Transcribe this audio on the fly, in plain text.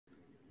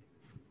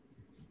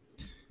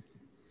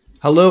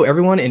Hello,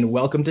 everyone, and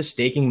welcome to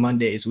Staking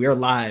Mondays. We are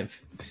live.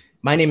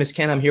 My name is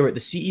Ken. I'm here with the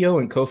CEO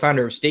and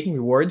co-founder of Staking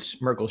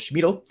Rewards, Merkel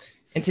Schmiedel.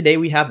 And today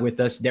we have with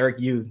us Derek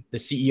Yu, the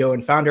CEO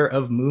and founder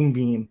of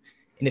Moonbeam,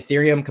 an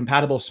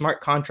Ethereum-compatible smart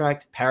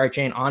contract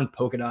parachain on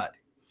Polkadot.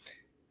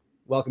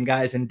 Welcome,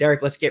 guys. And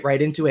Derek, let's get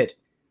right into it.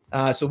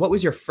 So what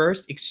was your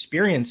first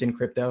experience in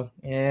crypto,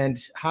 and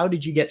how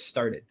did you get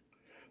started?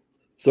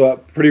 So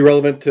pretty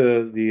relevant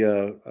to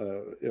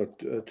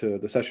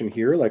the session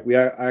here. I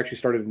actually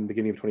started in the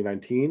beginning of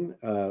 2019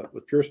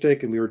 with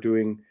PureStake, and we were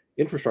doing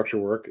infrastructure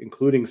work,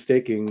 including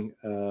staking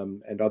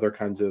and other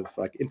kinds of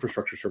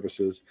infrastructure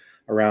services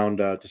around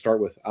to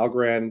start with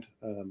Algorand,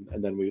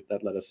 and then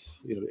that led us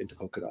into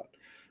Polkadot.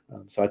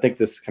 So I think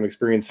this kind of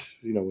experience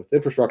with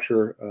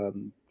infrastructure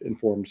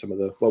informed some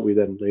of what we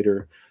then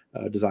later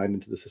designed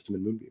into the system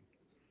in Moonbeam.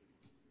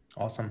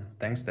 Awesome.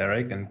 Thanks,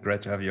 Derek, and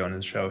great to have you on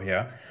the show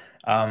here.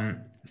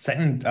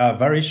 Second,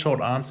 very short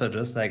answer,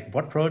 just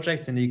what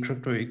projects in the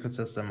crypto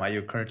ecosystem are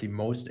you currently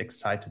most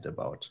excited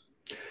about?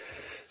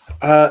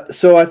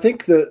 So I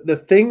think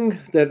the thing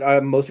that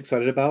I'm most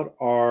excited about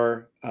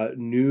are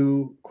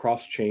new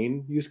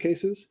cross-chain use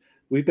cases.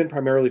 We've been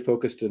primarily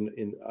focused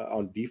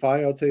on DeFi,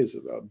 I would say, is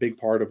a big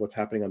part of what's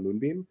happening on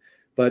Moonbeam.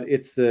 But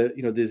it's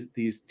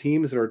these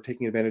teams that are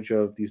taking advantage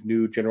of these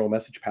new general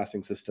message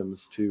passing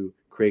systems to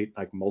create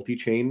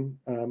multi-chain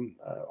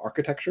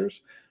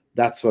architectures.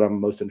 That's what I'm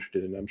most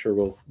interested in. I'm sure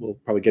we'll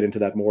probably get into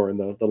that more in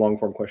the long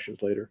form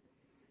questions later.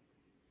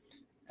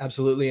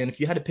 Absolutely. And if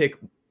you had to pick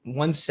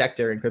one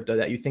sector in crypto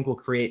that you think will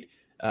create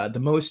the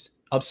most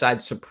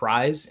upside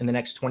surprise in the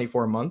next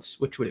 24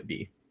 months, which would it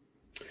be?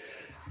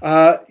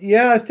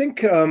 Yeah, I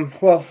think,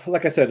 well,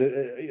 like I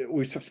said,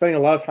 we're spending a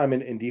lot of time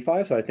in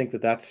DeFi, so I think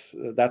that's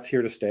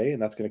here to stay,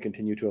 and that's going to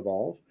continue to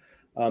evolve.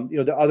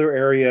 The other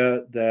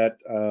area that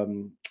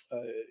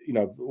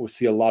we'll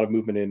see a lot of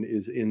movement in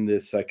is in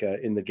this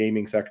in the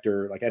gaming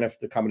sector,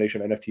 the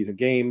combination of NFTs and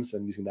games,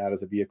 and using that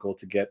as a vehicle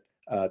to get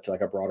to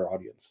a broader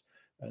audience.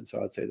 And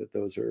so I'd say that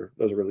those are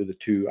really the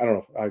two. I don't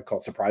know if I'd call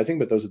it surprising,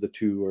 but those are the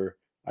two where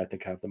I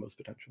think have the most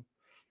potential.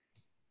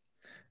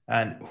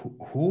 And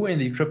who in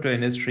the crypto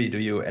industry do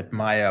you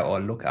admire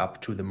or look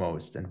up to the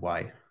most, and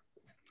why?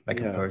 A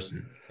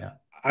person. Yeah.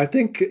 I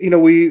think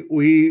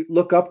we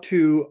look up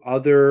to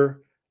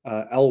other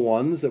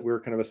L1s that we're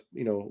kind of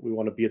we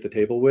want to be at the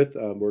table with.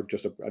 We're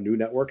just a new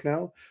network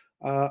now.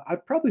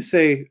 I'd probably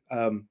say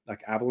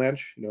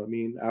Avalanche.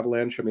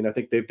 Avalanche. I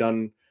think they've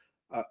done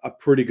a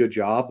pretty good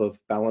job of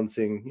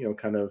balancing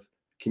kind of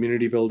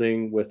community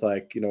building with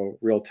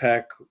real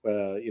tech,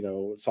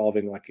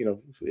 solving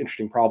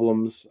interesting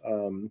problems,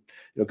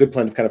 good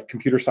blend of kind of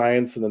computer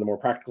science and then the more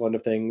practical end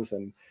of things,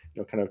 and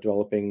kind of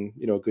developing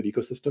a good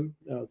ecosystem.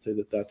 I would say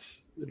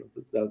that's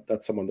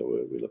someone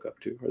that we look up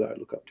to, or that I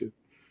look up to.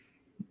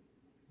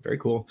 Very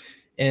cool.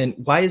 And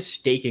why is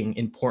staking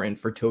important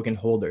for token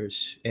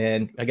holders?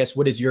 And I guess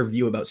what is your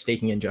view about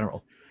staking in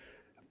general?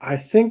 I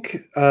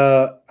think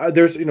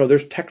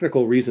there's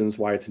technical reasons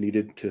why it's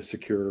needed to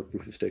secure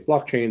proof of stake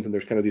blockchains, and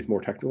there's kind of these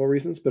more technical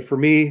reasons. But for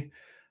me,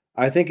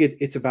 I think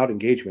it's about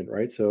engagement,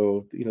 right?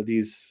 So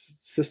these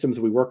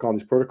systems we work on,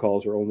 these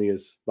protocols, are only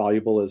as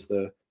valuable as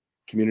the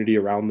community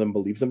around them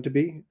believes them to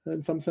be,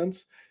 in some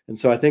sense. And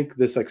so I think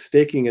this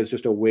staking is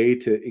just a way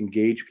to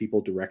engage people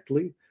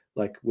directly,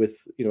 with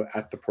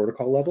at the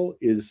protocol level,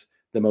 is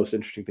the most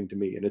interesting thing to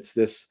me. And it's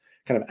this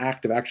kind of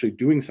act of actually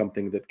doing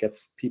something that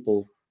gets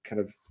people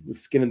kind of with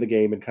skin in the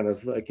game and kind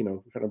of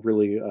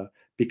really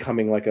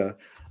becoming a kind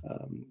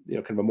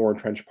of a more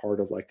entrenched part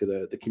of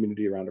the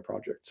community around a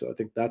project. So I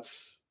think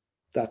that's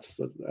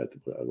what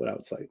I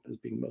would cite as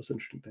being the most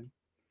interesting thing.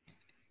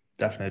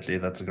 Definitely,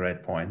 that's a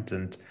great point.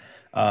 And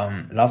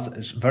last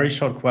very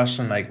short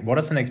question: what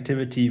is an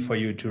activity for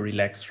you to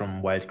relax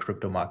from wild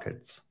crypto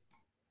markets?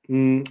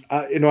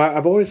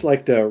 I've always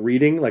liked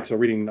reading,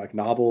 reading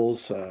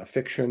novels,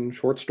 fiction,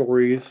 short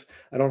stories.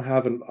 I don't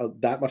have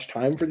that much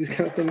time for these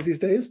kind of things these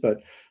days,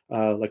 but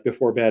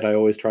before bed, I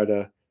always try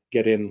to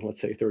get in,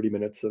 let's say, 30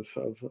 minutes of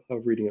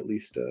reading at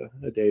least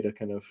a day to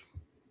kind of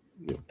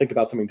think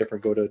about something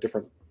different, go to a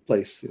different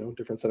place,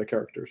 different set of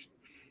characters.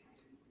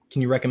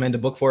 Can you recommend a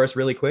book for us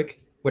really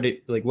quick? What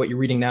you're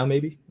reading now,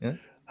 maybe? Yeah.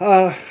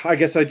 I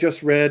guess I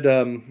just read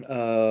a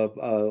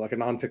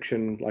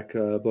nonfiction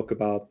book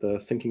about the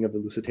sinking of the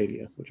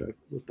Lusitania, which I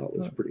thought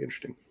was pretty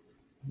interesting.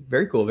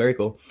 Very cool, very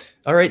cool.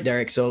 All right,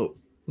 Derek. So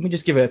let me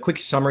just give a quick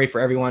summary for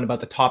everyone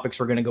about the topics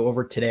we're going to go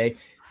over today.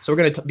 So we're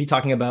going to be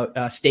talking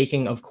about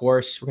staking, of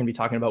course. We're going to be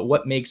talking about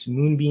what makes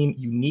Moonbeam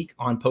unique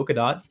on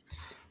Polkadot.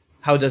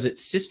 How does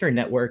its sister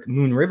network,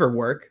 Moonriver,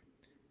 work?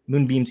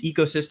 Moonbeam's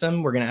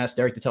ecosystem. We're going to ask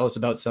Derek to tell us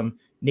about some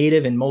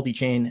native and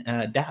multi-chain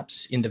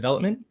dApps in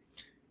development.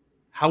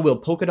 How will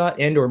Polkadot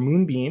and/or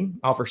Moonbeam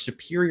offer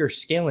superior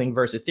scaling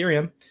versus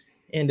Ethereum?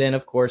 And then,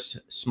 of course,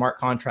 smart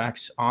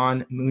contracts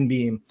on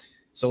Moonbeam.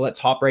 So let's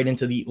hop right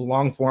into the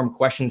long-form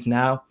questions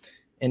now.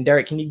 And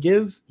Derek, can you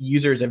give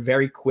users a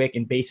very quick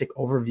and basic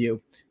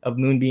overview of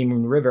Moonbeam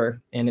and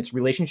Moonriver and its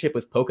relationship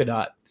with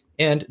Polkadot,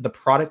 and the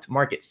product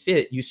market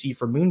fit you see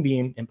for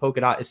Moonbeam and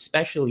Polkadot,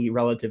 especially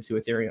relative to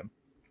Ethereum?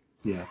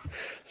 Yeah.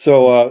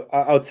 So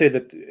I would say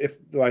that if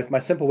my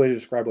simple way to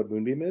describe what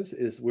Moonbeam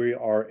is we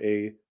are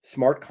a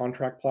smart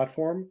contract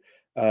platform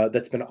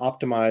that's been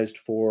optimized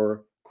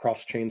for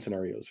cross-chain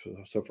scenarios.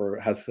 So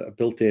has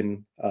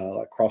built-in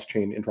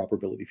cross-chain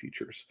interoperability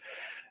features.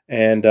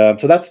 And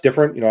so that's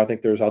different. I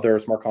think there's other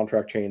smart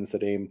contract chains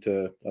that aim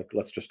to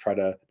let's just try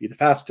to be the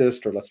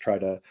fastest, or let's try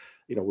to,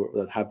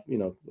 have,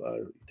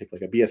 take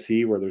like a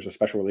BSC where there's a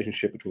special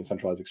relationship between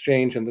centralized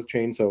exchange and the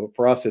chain. So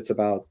for us, it's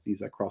about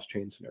these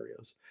cross-chain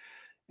scenarios.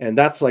 And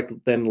that's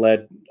then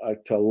led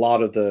to a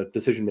lot of the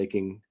decision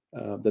making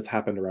that's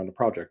happened around the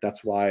project.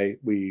 That's why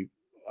we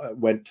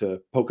went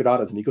to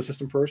Polkadot as an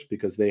ecosystem first,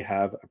 because they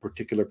have a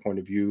particular point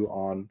of view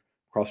on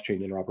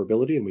cross-chain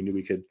interoperability, and we knew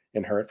we could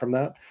inherit from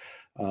that.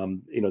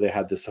 They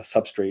had this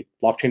substrate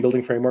blockchain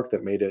building framework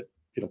that made it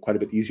quite a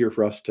bit easier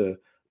for us to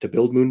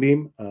build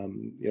Moonbeam,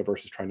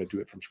 versus trying to do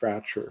it from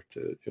scratch or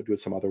to do it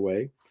some other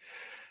way.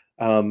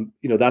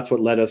 That's what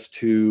led us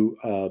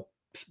to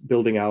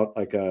building out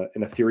like an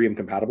Ethereum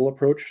compatible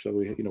approach. So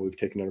we've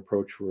taken an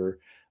approach where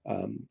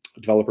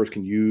developers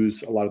can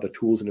use a lot of the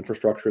tools and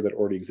infrastructure that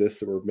already exists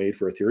that were made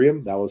for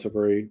Ethereum. That was a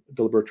very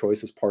deliberate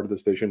choice as part of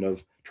this vision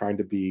of trying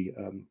to be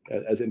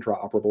as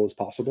interoperable as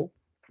possible.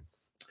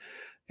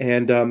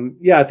 And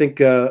I think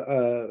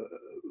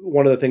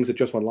one of the things that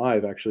just went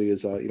live actually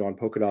is on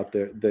Polkadot,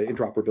 the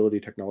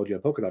interoperability technology on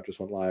Polkadot just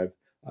went live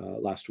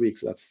last week.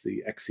 So that's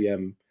the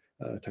XCM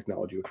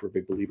technology, which we're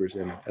big believers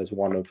in as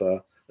one of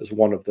the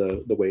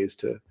ways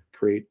to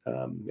create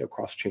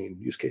cross-chain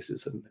use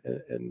cases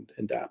and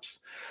dApps.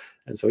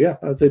 And so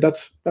I'd say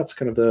that's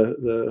kind of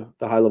the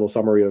high-level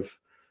summary of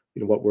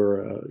what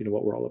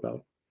we're all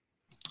about.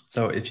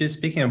 So if you're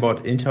speaking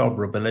about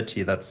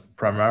interoperability, that's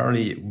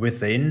primarily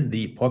within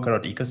the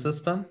Polkadot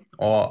ecosystem,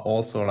 or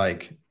also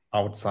like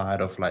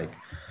outside of like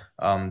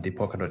the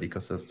Polkadot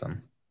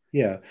ecosystem?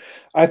 Yeah,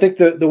 I think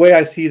the way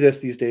I see this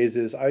these days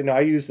is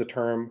I use the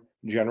term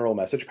general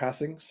message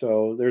passing.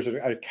 So there's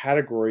a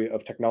category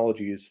of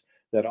technologies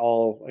that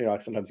all, I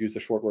sometimes use the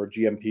short word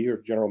GMP, or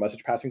general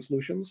message passing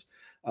solutions.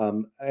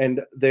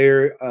 And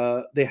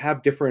they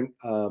have different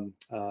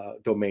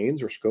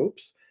domains or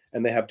scopes,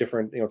 and they have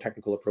different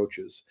technical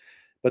approaches.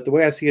 But the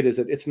way I see it is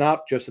that it's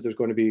not just that there's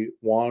going to be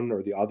one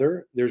or the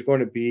other. There's going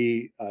to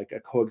be like a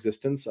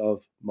coexistence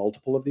of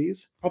multiple of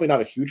these, probably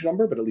not a huge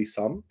number, but at least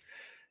some.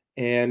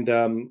 And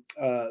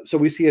so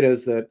we see it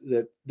as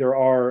that there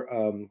are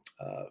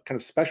kind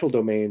of special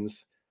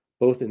domains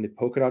both in the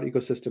Polkadot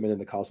ecosystem and in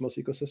the Cosmos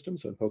ecosystem.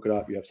 So in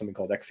Polkadot, you have something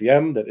called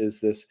XCM that is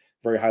this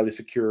very highly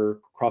secure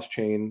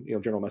cross-chain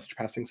general message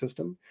passing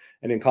system.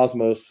 And in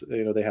Cosmos,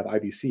 they have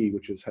IBC,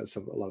 which has a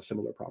lot of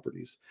similar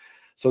properties.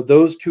 So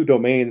those two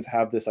domains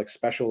have this like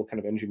special kind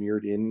of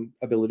engineered in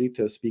ability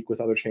to speak with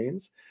other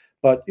chains.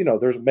 But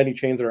there's many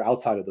chains that are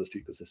outside of those two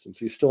ecosystems.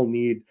 So you still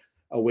need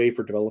a way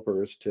for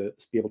developers to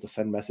be able to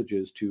send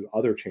messages to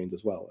other chains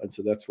as well. And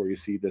so that's where you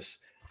see this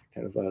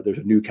kind of, there's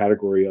a new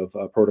category of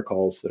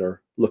protocols that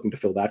are looking to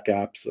fill that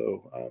gap.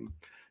 So,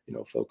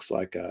 folks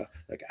like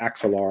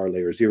Axelar,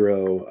 Layer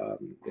 0,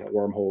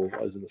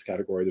 Wormhole is in this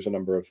category. There's a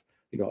number of,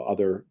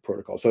 other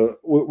protocols. So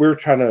we're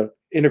trying to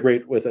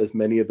integrate with as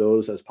many of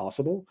those as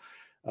possible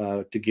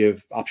to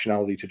give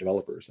optionality to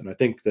developers. And I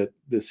think that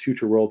this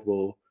future world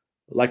will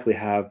likely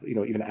have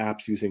even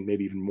apps using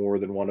maybe even more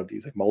than one of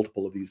these, like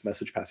multiple of these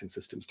message passing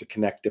systems to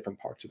connect different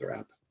parts of their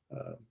app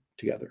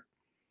together.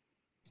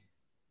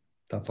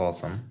 That's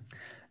awesome.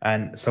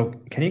 And so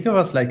can you give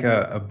us like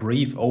a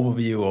brief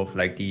overview of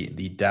like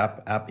the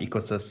dApp app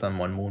ecosystem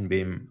on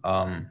Moonbeam?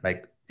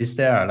 Like, is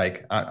there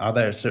like, are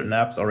there certain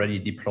apps already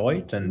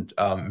deployed? And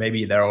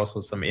maybe there are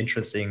also some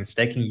interesting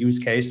staking use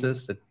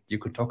cases that you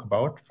could talk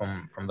about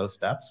from those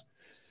dApps?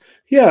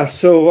 Yeah,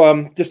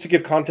 so just to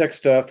give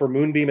context for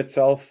Moonbeam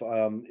itself,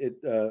 our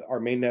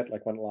mainnet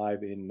went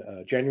live in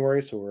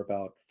January, so we're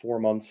about 4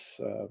 months,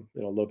 a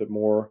little bit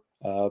more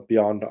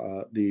beyond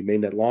the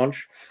mainnet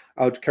launch.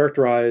 I would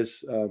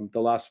characterize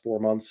the last 4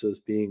 months as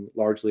being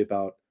largely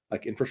about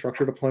like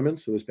infrastructure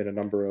deployments. So there's been a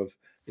number of,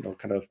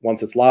 kind of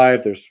once it's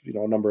live, there's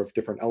a number of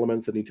different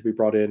elements that need to be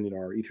brought in.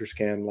 Our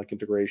Etherscan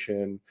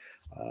integration,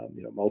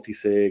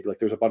 multi-sig. Like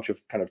there's a bunch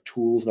of kind of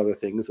tools and other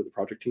things that the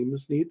project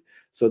teams need.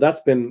 So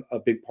that's been a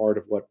big part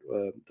of what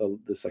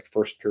this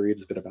first period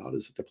has been about,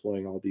 is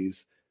deploying all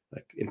these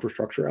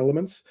infrastructure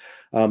elements.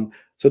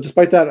 So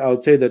despite that, I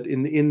would say that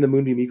in the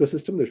Moonbeam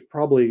ecosystem, there's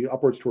probably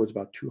upwards towards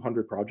about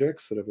 200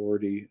 projects that have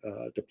already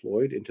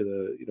deployed into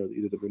the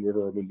either the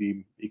Moonriver or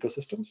Moonbeam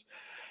ecosystems.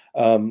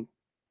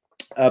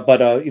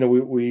 But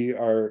we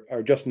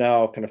are just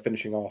now kind of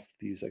finishing off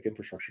these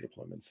infrastructure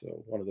deployments.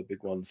 So one of the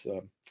big ones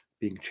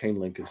being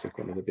Chainlink is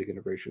one of the big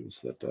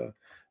integrations that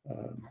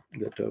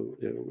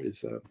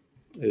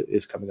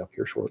is coming up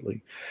here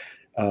shortly,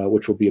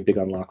 which will be a big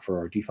unlock for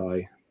our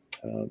DeFi.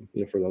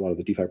 For a lot of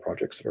the DeFi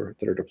projects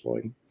that are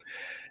deploying.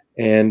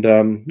 And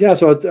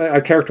so I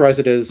characterize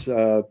it as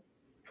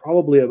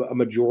probably a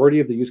majority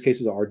of the use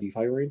cases are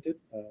DeFi oriented.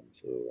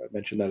 So I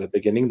mentioned that at the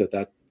beginning,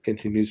 that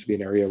continues to be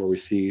an area where we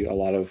see a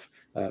lot of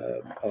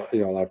a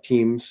lot of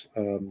teams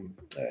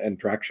and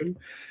traction.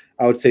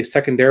 I would say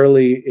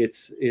secondarily,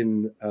 it's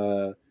in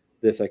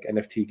this like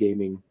NFT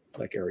gaming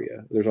like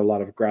area. There's a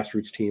lot of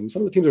grassroots teams.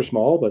 Some of the teams are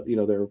small, but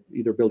they're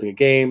either building a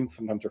game.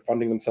 Sometimes they're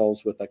funding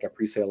themselves with like a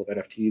pre-sale of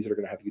NFTs that are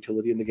going to have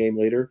utility in the game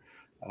later.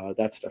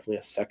 That's definitely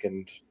a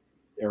second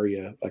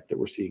area like that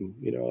we're seeing.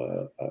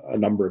 A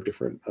number of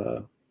different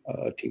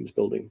teams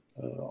building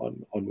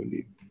on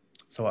Moonbeam.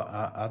 So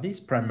are these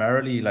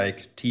primarily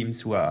like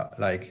teams who are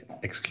like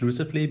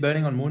exclusively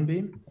building on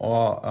Moonbeam,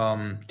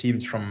 or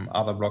teams from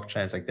other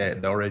blockchains, like they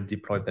already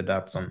deployed the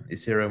dApps on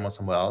Ethereum or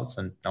somewhere else,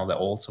 and now they're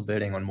also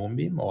building on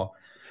Moonbeam? Or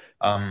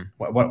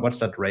what's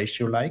that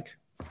ratio like?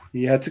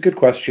 Yeah, it's a good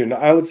question.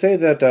 I would say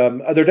that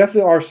there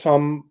definitely are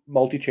some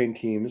multi-chain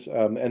teams,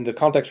 and the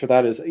context for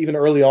that is even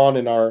early on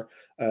in our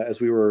as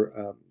we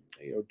were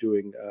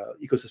doing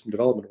ecosystem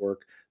development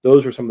work,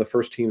 those were some of the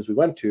first teams we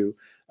went to.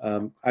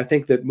 I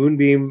think that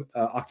Moonbeam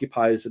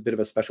occupies a bit of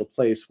a special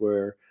place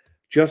where,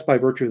 just by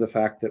virtue of the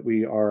fact that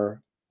we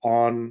are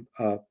on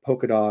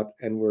Polkadot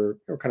and we're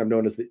kind of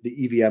known as the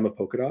EVM of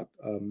Polkadot.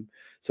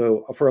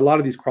 So for a lot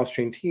of these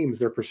cross-chain teams,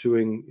 they're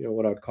pursuing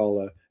what I would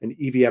call an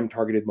EVM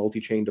targeted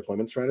multi-chain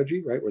deployment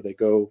strategy, right? Where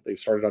they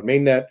started on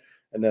mainnet,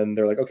 and then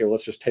they're like, okay, well,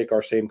 let's just take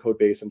our same code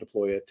base and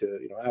deploy it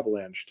to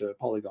Avalanche, to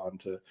Polygon,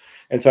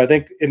 and so I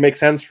think it makes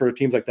sense for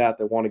teams like that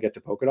want to get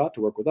to Polkadot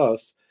to work with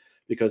us,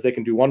 because they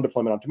can do one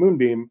deployment onto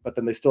Moonbeam, but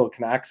then they still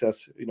can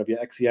access,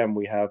 via XEM,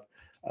 we have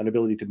an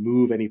ability to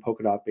move any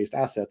Polkadot-based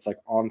assets like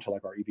onto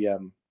like our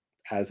EVM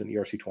as an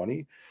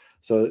ERC20.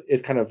 So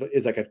it kind of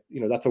is like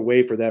that's a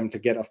way for them to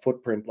get a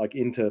footprint like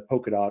into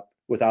Polkadot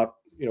without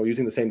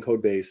using the same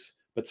code base,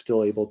 but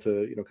still able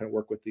to kind of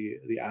work with the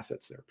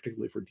assets there,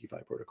 particularly for DeFi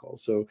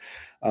protocols. So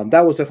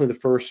that was definitely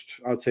the first.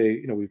 I would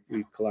say we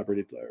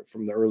collaborated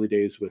from the early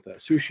days with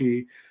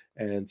Sushi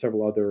and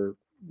several other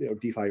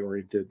DeFi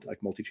oriented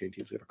like multi-chain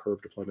teams. We have a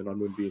Curve deployment on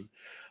Moonbeam.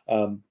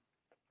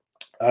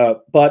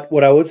 But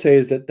what I would say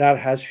is that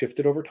has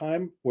shifted over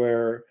time,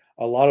 where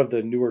a lot of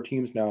the newer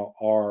teams now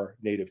are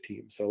native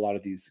teams. So a lot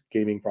of these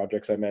gaming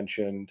projects I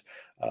mentioned,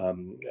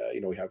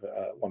 we have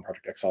one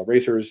project, XL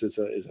Racers is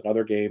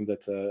another game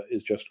that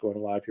is just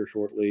going live here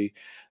shortly.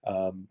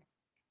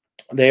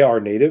 They are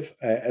native,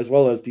 as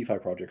well as DeFi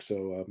projects.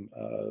 So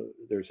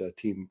there's a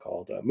team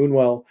called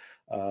Moonwell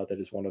that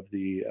is one of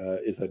the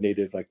is a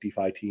native like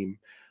DeFi team.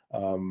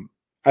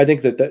 I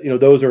think that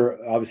those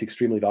are obviously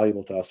extremely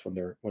valuable to us when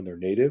they're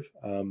native.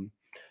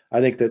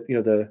 I think that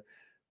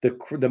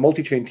the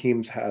multi-chain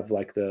teams have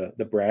like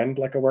the brand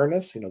like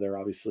awareness. They're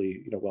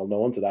obviously well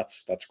known, so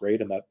that's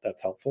great, and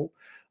that's helpful.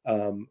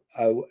 I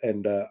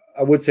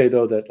would say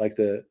though that like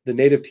the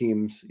native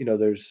teams,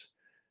 there's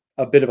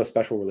a bit of a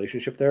special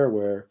relationship there,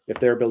 where if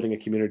they're building a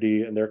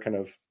community and they're kind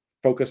of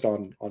focused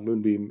on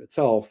Moonbeam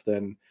itself,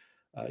 then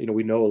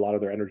we know a lot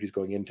of their energy is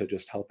going into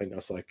just helping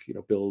us like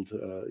build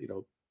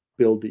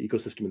the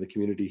ecosystem in the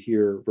community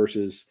here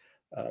versus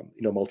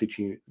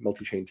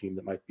multi-chain team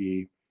that might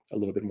be a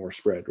little bit more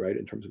spread, right,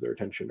 in terms of their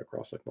attention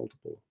across like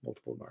multiple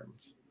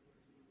environments.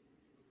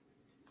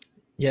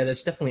 Yeah,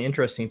 that's definitely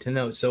interesting to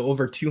know. So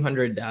over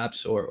 200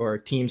 apps or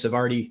teams have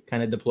already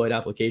kind of deployed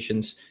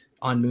applications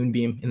on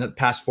Moonbeam in the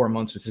past 4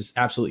 months, which is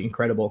absolutely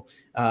incredible.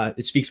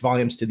 It speaks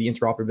volumes to the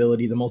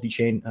interoperability, the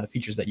multi-chain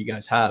features that you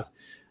guys have.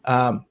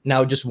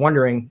 Now, just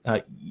wondering,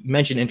 you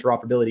mentioned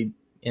interoperability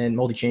and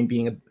multi-chain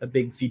being a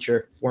big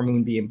feature for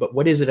Moonbeam, but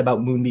what is it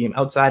about Moonbeam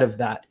outside of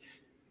that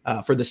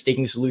for the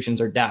staking solutions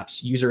or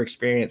dApps user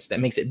experience that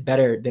makes it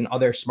better than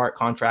other smart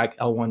contract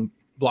L1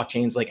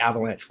 blockchains like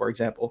Avalanche, for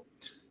example?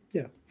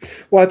 Yeah,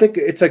 well, I think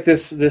it's like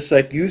this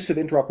like use of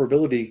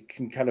interoperability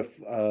can kind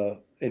of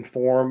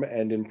inform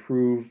and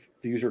improve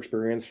the user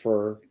experience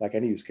for like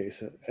any use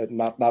case, and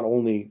not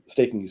only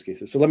staking use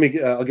cases. So let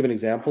me I'll give an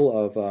example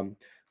of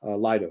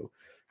Lido,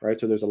 right?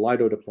 So there's a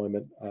Lido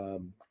deployment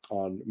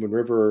on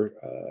Moonriver,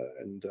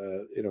 and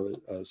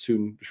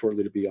soon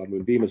shortly to be on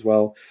Moonbeam as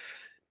well.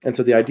 And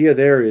so the idea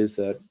there is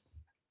that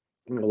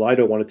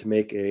Lido wanted to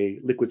make a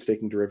liquid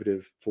staking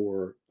derivative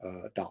for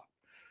DOT.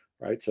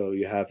 Right, so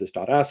you have this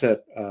DOT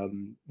asset.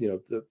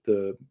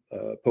 The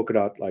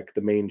Polkadot, like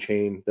the main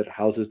chain that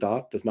houses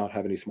DOT, does not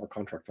have any smart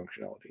contract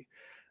functionality.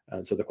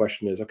 And so the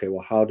question is, okay,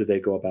 well, how do they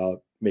go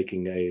about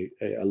making a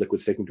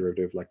liquid staking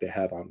derivative like they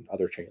have on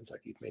other chains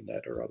like ETH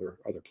mainnet or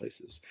other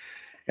places?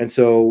 And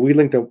so we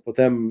linked up with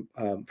them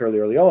fairly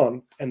early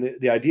on, and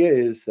the idea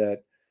is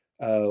that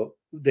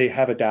they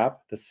have a dApp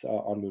that's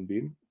on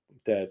Moonbeam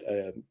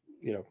that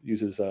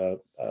uses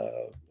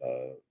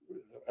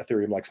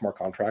Ethereum like smart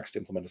contracts to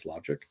implement its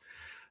logic,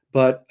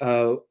 but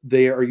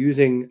they are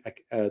using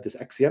this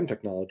XEM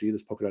technology,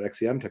 this Polkadot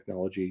XEM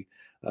technology,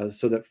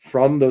 so that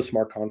from those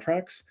smart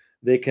contracts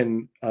they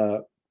can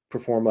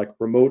perform like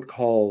remote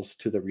calls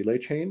to the relay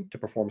chain to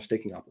perform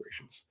staking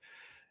operations.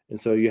 And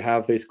so you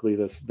have basically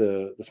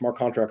the smart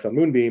contracts on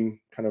Moonbeam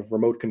kind of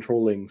remote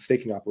controlling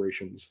staking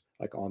operations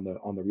like on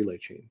the relay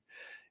chain.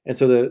 And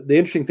so the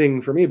interesting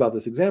thing for me about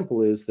this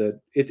example is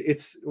that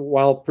it's,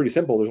 while pretty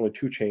simple, there's only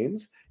 2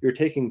 chains. You're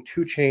taking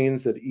 2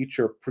 chains that each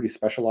are pretty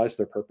specialized to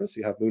their purpose.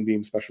 You have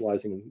Moonbeam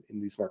specializing in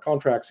these smart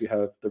contracts. You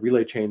have the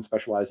relay chain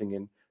specializing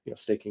in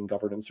staking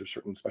governance or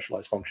certain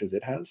specialized functions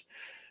it has.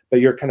 But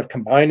you're kind of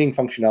combining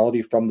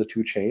functionality from the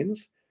 2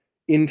 chains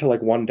into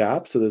like one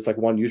dApp, so there's like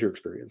one user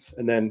experience.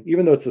 And then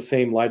even though it's the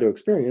same Lido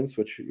experience,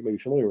 which you may be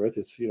familiar with,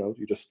 it's you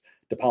just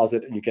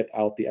deposit and you get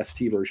out the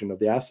ST version of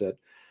the asset.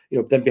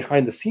 Then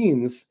behind the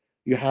scenes,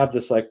 you have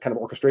this like kind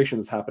of orchestration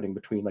that's happening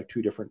between like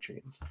 2 different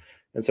chains.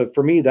 And so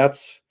for me,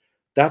 that's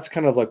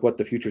kind of like what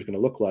the future is going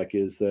to look like,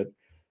 is that,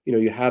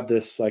 you have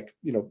this like,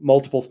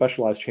 multiple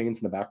specialized chains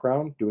in the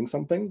background doing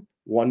something,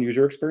 one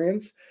user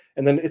experience.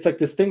 And then it's like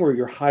this thing where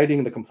you're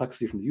hiding the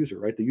complexity from the user,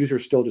 right? The user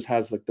still just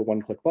has like the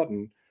one-click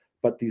button,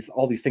 but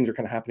all these things are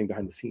kind of happening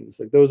behind the scenes.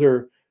 Like those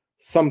are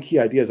some key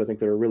ideas I think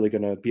that are really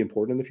going to be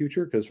important in the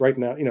future, because right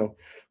now,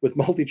 with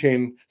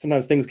multi-chain,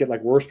 sometimes things get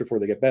like worse before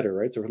they get better,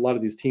 right? So a lot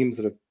of these teams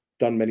that have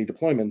done many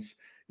deployments,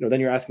 then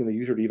you're asking the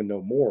user to even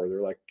know more.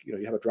 They're like,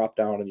 you have a drop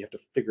down and you have to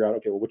figure out,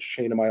 okay, well, which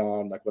chain am I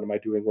on? Like, what am I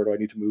doing? Where do I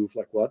need to move?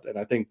 Like what? And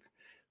I think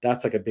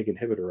that's like a big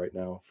inhibitor right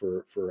now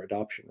for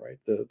adoption, right?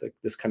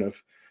 This kind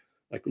of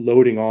like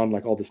loading on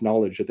like all this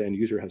knowledge that the end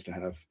user has to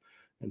have.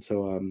 And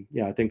so,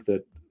 yeah, I think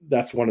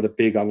that's one of the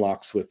big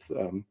unlocks with,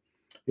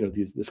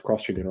 this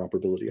cross-chain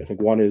interoperability. I think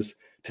one is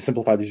to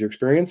simplify the user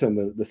experience,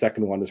 and the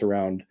second one is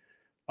around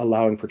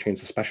allowing for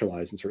chains to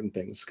specialize in certain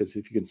things. Because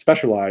if you can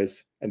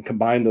specialize and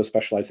combine those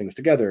specialized things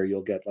together,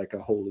 you'll get like a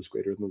whole is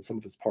greater than the sum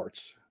of its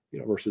parts,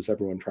 versus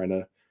everyone trying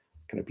to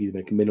kind of be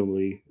like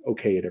minimally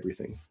okay at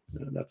everything.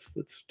 That's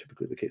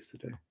typically the case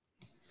today.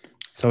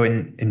 So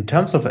in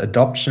terms of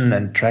adoption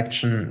and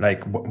traction,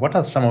 like what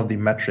are some of the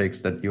metrics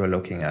that you are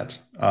looking at?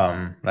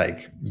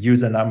 Like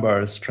user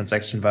numbers,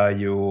 transaction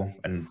value,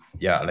 and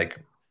yeah, like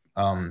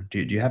do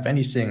you have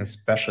anything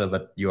special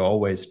that you're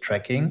always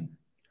tracking?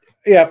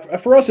 Yeah,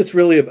 for us, it's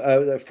really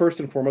first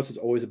and foremost, it's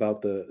always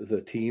about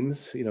the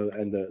teams,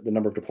 and the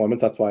number of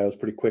deployments. That's why I was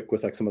pretty quick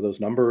with like some of those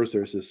numbers.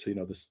 There's this,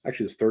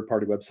 this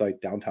third-party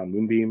website, Downtown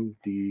Moonbeam,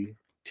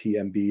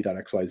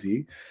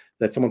 dtmb.xyz,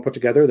 that someone put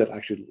together that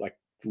actually like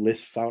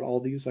lists out all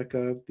these like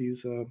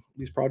these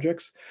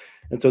projects.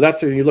 And so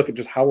that's when you look at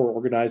just how we're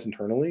organized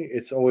internally.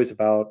 It's always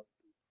about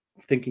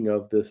thinking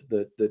of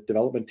the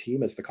development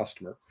team as the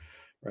customer,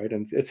 right?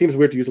 And it seems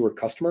weird to use the word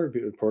customer.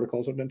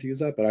 Protocols don't tend to use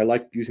that, but I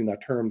like using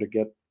that term to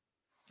get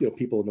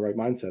people in the right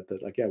mindset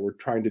that like, yeah, we're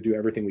trying to do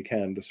everything we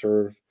can to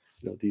serve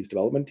these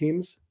development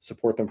teams,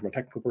 support them from a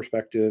technical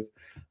perspective,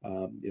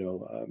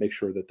 make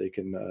sure that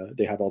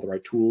they have all the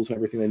right tools and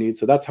everything they need.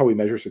 So that's how we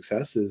measure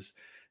success, is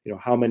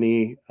how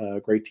many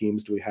great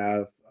teams do we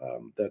have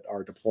that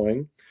are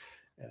deploying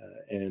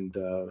and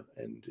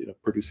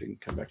producing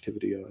kind of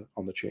activity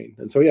on the chain.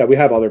 And so yeah, we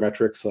have other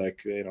metrics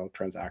like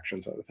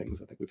transactions, other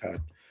things. I think we've had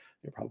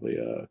probably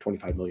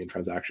 25 million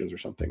transactions or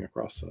something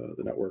across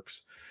the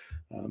networks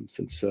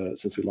since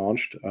we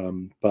launched.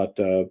 But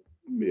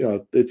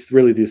it's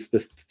really this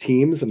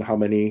teams and how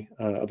many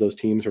of those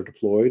teams are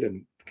deployed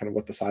and kind of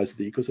what the size of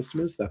the ecosystem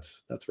is.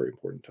 That's very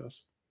important to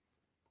us.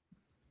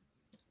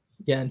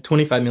 Yeah, and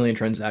 25 million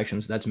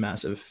transactions, that's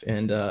massive.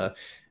 And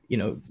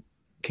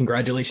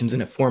congratulations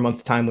in a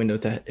 4-month time window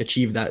to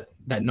achieve that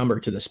number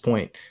to this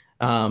point.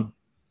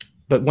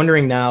 But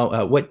wondering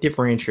now, what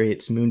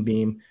differentiates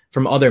Moonbeam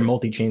from other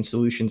multi-chain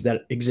solutions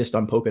that exist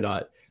on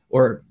Polkadot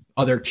or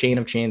other chain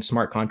of chain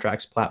smart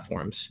contracts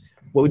platforms?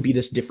 What would be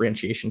this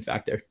differentiation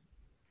factor?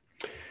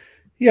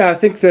 Yeah, I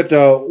think that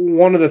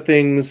one of the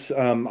things,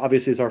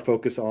 obviously, is our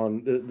focus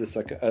on this,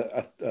 like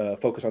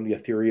focus on the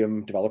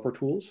Ethereum developer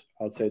tools.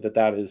 I would say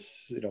that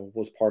is,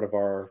 was part of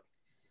our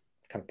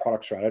kind of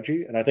product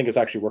strategy, and I think it's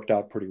actually worked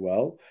out pretty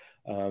well.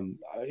 I'm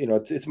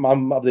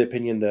of the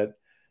opinion that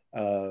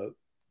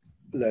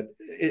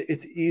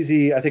it's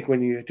easy. I think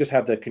when you just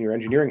have your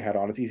engineering hat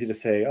on, it's easy to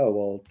say, oh,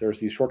 well, there's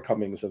these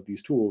shortcomings of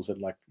these tools, and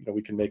like,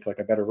 we can make like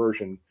a better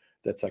version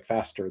that's like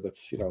faster,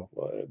 that's,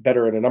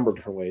 better in a number of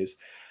different ways.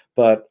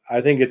 But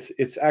I think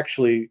it's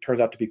actually turns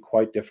out to be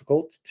quite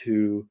difficult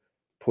to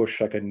push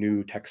like a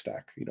new tech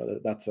stack.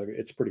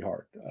 It's pretty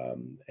hard.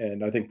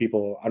 And I think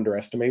people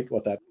underestimate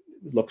what that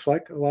looks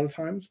like a lot of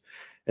times.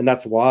 And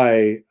that's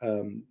why,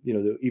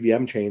 the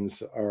EVM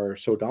chains are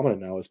so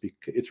dominant now,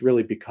 it's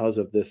really because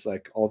of this,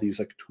 like all these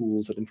like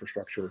tools and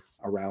infrastructure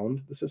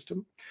around the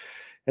system.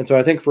 And so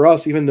I think for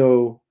us, even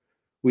though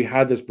we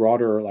had this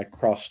broader like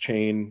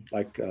cross-chain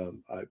like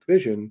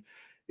vision,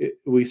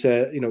 we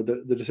said,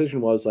 the decision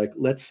was like,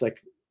 let's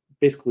like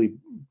basically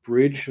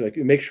bridge, like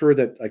make sure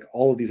that like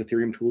all of these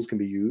Ethereum tools can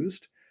be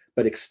used,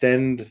 but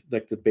extend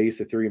like the base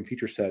Ethereum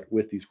feature set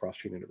with these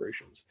cross-chain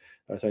integrations.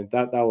 I think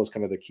that was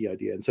kind of the key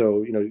idea. And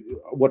so,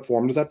 what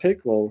form does that take?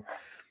 Well,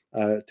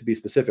 to be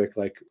specific,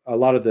 like a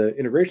lot of the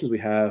integrations we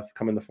have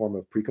come in the form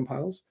of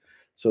precompiles.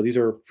 So these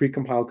are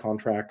precompiled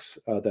contracts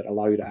that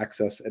allow you to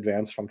access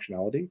advanced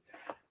functionality.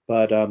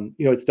 But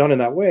it's done in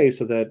that way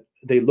so that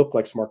they look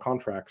like smart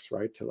contracts,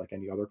 right, to like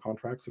any other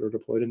contracts that are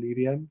deployed in the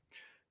EVM.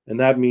 And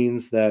that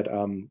means that,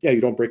 yeah,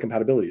 you don't break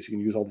compatibilities. You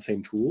can use all the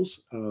same tools.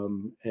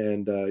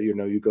 And,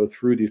 you go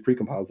through these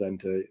precompiles then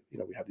to,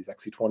 we have these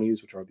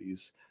XC20s, which are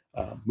these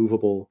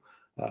movable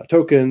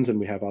tokens. And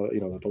we have,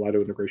 the Lido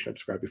integration I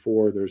described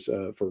before. There's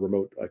for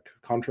remote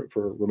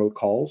for remote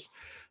calls.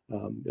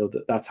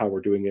 That's how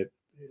we're doing it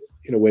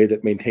in a way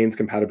that maintains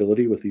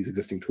compatibility with these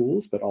existing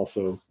tools, but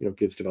also,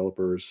 gives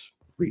developers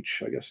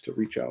reach, I guess, to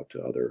reach out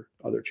to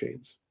other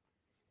chains.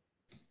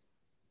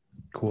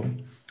 Cool.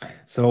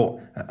 So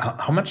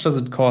how much does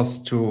it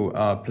cost to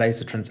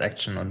place a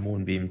transaction on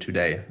Moonbeam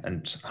today?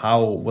 And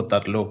how would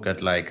that look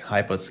at like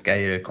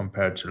hyperscale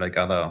compared to like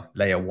other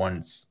layer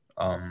ones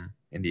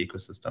in the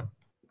ecosystem?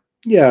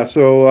 Yeah,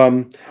 so I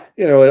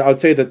would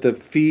say that the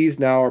fees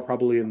now are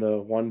probably in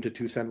the 1 to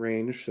 2 cent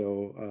range,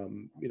 so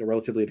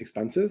relatively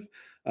inexpensive.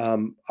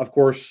 Of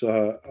course,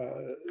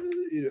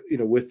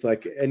 with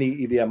like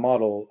any EVM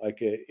model, like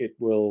it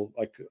will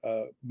like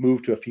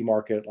move to a fee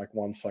market like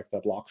once like the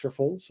blocks are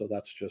full. So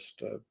that's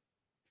just a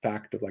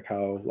fact of like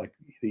how like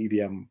the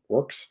EVM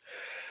works.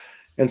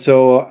 And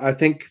so I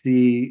think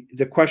the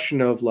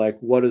question of like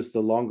what is the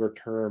longer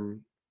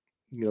term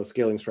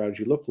scaling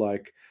strategy look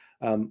like?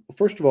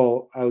 First of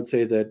all, I would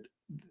say that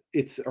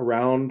it's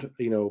around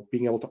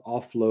being able to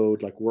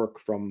offload like work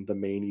from the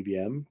main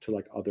EVM to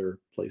like other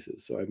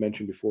places. So I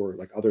mentioned before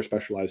like other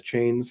specialized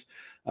chains.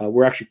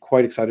 We're actually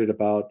quite excited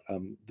about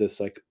this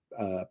like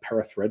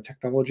para-thread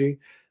technology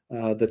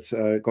that's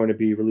going to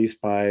be released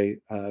by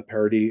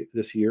Parity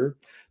this year.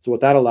 So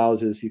what that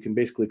allows is you can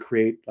basically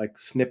create like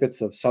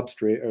snippets of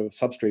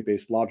substrate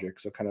based logic,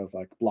 so kind of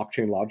like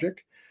blockchain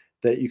logic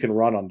that you can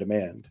run on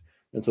demand.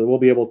 And so we'll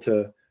be able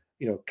to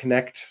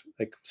connect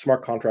like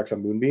smart contracts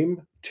on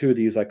Moonbeam to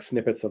these like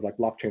snippets of like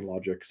blockchain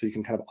logic, so you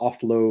can kind of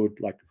offload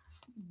like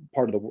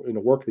part of the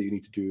work that you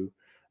need to do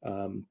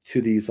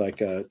to these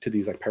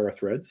para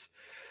threads.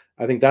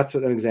 I think that's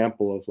an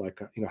example of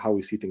like how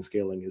we see things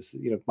scaling is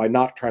by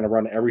not trying to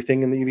run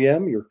everything in the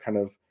EVM, you're kind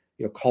of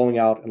calling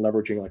out and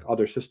leveraging like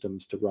other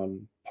systems to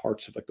run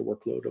parts of like the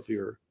workload of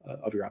your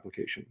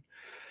application.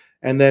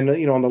 And then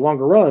on the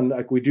longer run,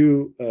 like we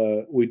do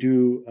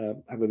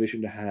have a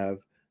vision to have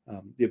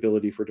the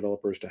ability for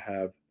developers to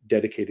have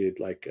dedicated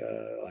like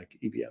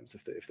EVMs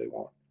if they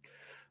want.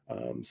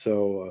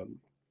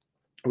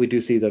 We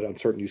do see that on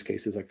certain use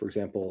cases, like for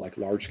example, like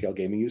large scale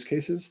gaming use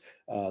cases,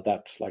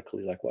 that's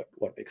likely like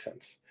what makes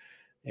sense.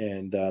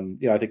 And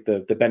I think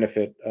the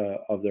benefit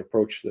of the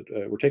approach that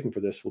we're taking for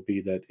this will be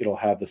that it'll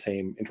have the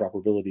same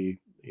interoperability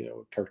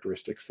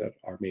characteristics that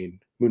our main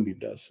Moonbeam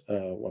does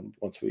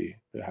once we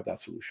have that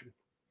solution.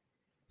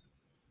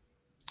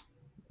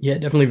 Yeah,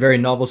 definitely very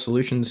novel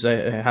solutions.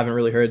 I haven't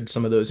really heard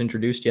some of those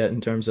introduced yet in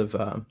terms of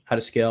how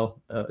to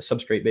scale a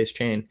substrate-based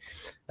chain.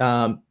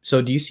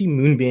 So do you see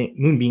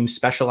Moonbeam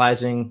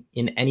specializing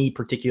in any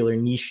particular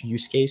niche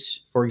use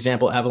case? For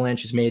example,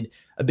 Avalanche has made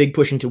a big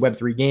push into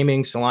Web3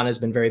 gaming. Solana has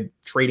been very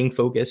trading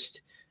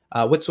focused.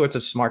 What sorts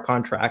of smart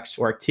contracts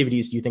or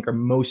activities do you think are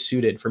most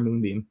suited for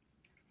Moonbeam?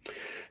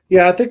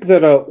 Yeah, I think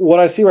that what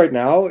I see right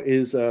now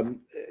is,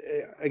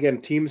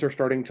 again, teams are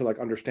starting to like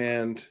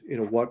understand,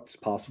 what's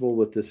possible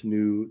with these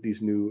new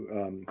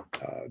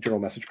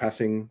general message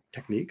passing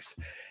techniques,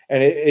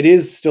 and it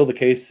is still the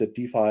case that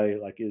DeFi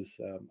like is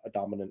a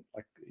dominant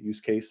like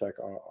use case like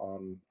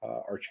on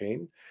our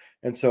chain,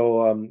 and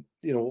so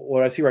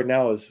what I see right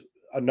now is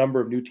a number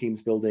of new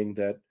teams building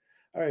that.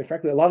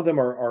 Frankly, a lot of them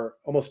are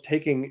almost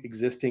taking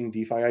existing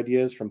DeFi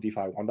ideas from DeFi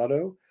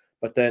 1.0,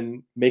 but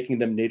then making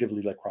them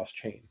natively like cross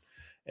chain.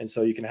 And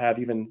so you can have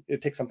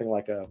it takes something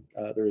like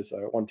there's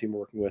one team we're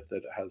working with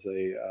that has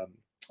a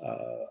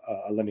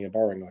lending and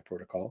borrowing like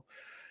protocol.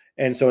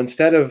 And so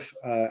instead of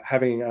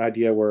having an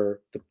idea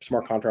where the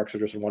smart contracts are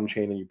just in one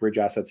chain and you bridge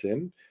assets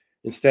in,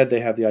 instead they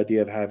have the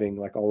idea of having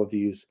like all of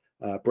these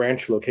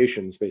branch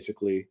locations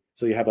basically.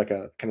 So you have like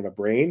a kind of a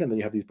brain, and then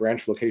you have these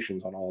branch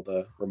locations on all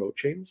the remote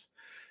chains.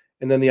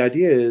 And then the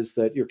idea is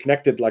that you're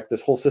connected like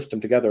this whole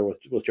system together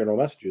with general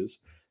messages.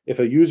 If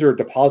a user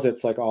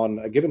deposits like on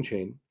a given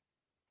chain,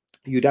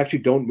 you'd actually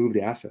don't move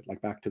the asset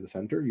like back to the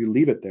center. You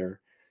leave it there,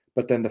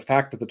 but then the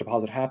fact that the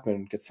deposit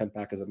happened gets sent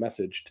back as a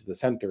message to the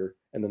center,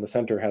 and then the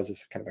center has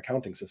this kind of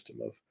accounting system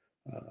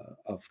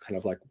of kind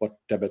of like what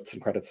debits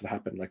and credits have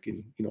happened like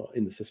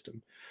in the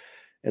system.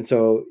 And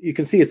so you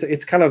can see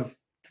it's kind of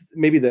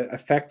maybe the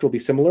effect will be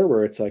similar,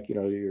 where it's like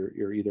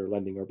you're either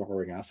lending or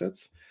borrowing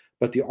assets,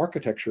 but the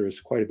architecture is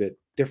quite a bit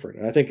different.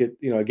 And I think it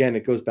again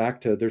it goes back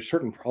to there's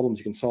certain problems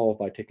you can solve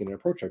by taking an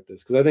approach like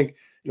this, because I think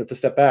to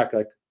step back,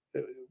 like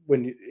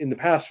in the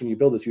past, when you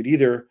build this, you'd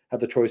either have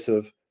the choice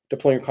of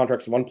deploying your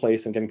contracts in one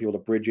place and getting people to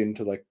bridge in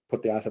to like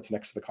put the assets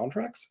next to the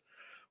contracts,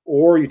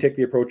 or you take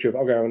the approach of,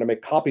 okay, I'm going to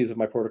make copies of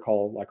my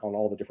protocol like on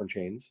all the different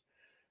chains.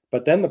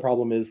 But then the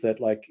problem is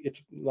that like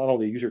it's not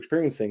only a user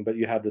experience thing, but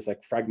you have this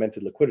like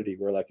fragmented liquidity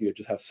where like you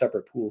just have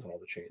separate pools on all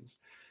the chains.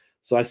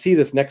 So I see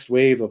this next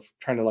wave of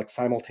trying to like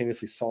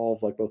simultaneously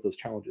solve like both those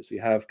challenges. So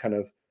you have kind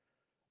of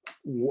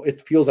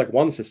it feels like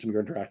one system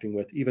you're interacting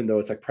with, even though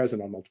it's like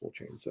present on multiple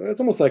chains. So it's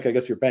almost like, I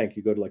guess, your bank.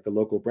 You go to like the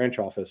local branch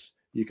office,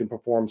 you can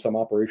perform some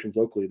operations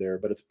locally there,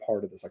 but it's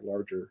part of this like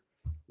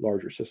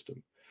larger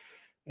system.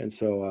 And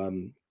so,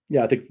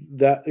 yeah, I think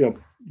that,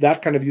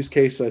 that kind of use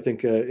case, I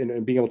think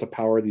in being able to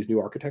power these new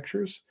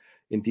architectures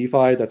in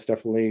DeFi, that's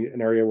definitely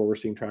an area where we're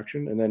seeing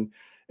traction. And then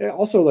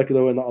also, like,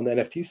 though, on the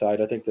NFT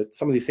side, I think that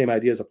some of these same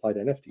ideas apply to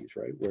NFTs,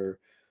 right? Where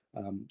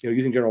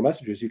using general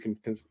messages, you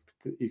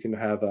can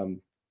have a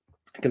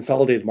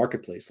consolidated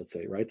marketplace, let's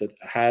say, right, that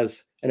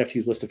has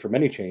NFTs listed for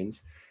many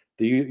chains.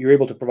 You're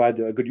able to provide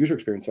a good user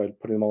experience by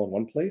putting them all in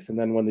one place. And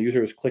then when the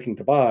user is clicking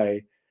to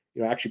buy,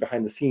 actually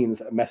behind the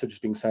scenes, a message is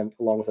being sent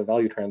along with a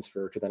value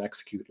transfer to then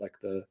execute like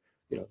the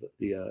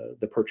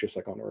purchase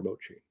like on a remote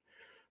chain.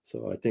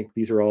 So I think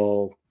these are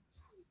all,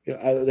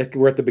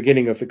 we're at the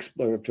beginning of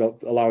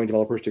allowing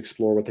developers to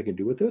explore what they can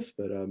do with this.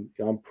 But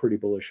I'm pretty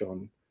bullish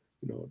on,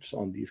 just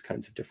on these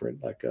kinds of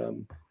different like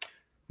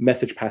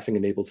message passing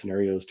enabled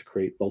scenarios to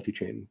create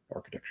multi-chain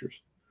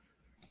architectures.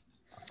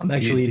 I'm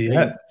actually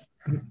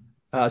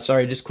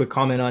sorry, just quick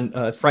comment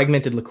on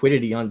fragmented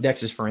liquidity on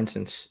DEXs, for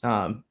instance.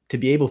 To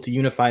be able to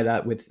unify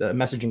that with a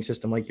messaging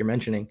system like you're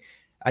mentioning,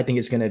 I think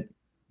it's going to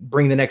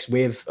bring the next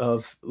wave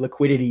of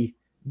liquidity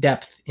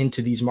depth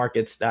into these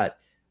markets that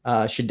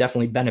should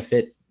definitely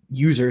benefit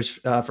users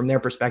from their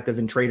perspective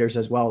and traders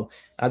as well.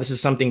 This is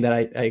something that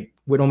I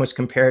would almost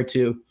compare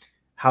to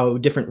how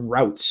different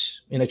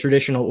routes in a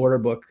traditional order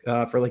book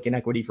for like an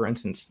equity, for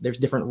instance, there's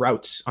different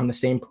routes on the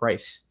same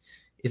price.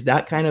 Is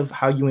that kind of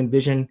how you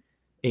envision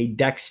a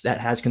DEX that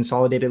has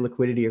consolidated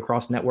liquidity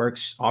across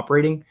networks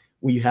operating,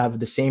 where you have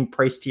the same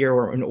price tier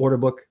or an order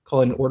book,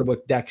 call it an order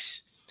book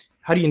DEX?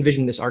 How do you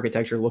envision this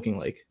architecture looking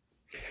like?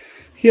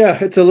 Yeah,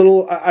 it's a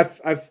little,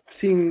 I've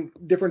seen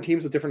different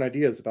teams with different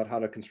ideas about how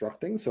to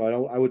construct things.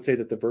 So I would say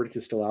that the verdict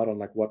is still out on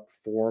like what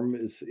form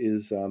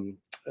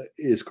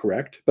is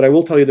correct. But I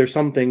will tell you, there's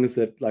some things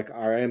that like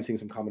I am seeing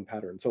some common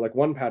patterns. So like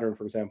one pattern,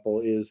 for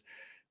example, is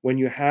when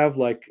you have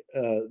like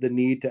the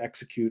need to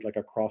execute like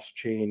a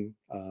cross-chain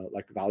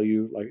like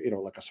value,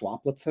 like a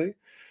swap, let's say,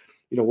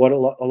 what a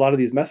lot of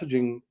these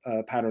messaging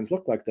patterns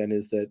look like then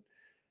is that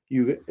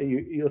you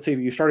let's say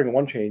you're starting on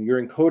one chain,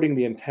 you're encoding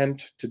the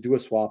intent to do a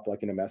swap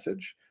like in a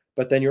message,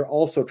 but then you're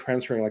also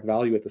transferring like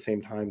value at the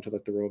same time to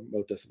like the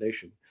remote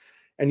destination.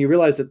 And you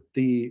realize that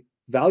the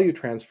value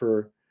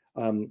transfer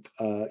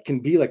can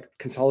be like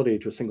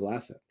consolidated to a single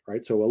asset,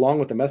 right? So along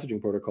with the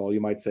messaging protocol,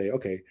 you might say,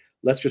 okay,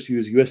 let's just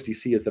use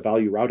USDC as the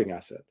value routing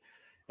asset.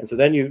 And so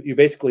then you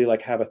basically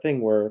like have a thing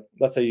where,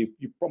 let's say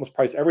you almost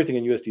price everything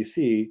in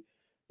USDC,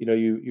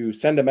 you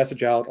send a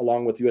message out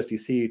along with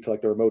USDC to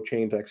like the remote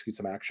chain to execute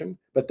some action.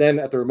 But then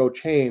at the remote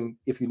chain,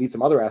 if you need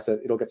some other asset,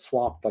 it'll get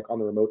swapped like on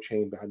the remote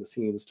chain behind the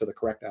scenes to the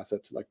correct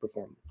asset to like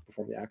perform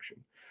the action.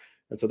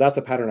 And so that's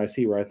a pattern I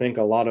see where I think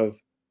a lot of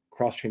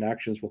cross-chain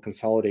actions will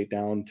consolidate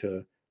down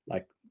to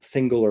like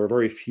single or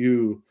very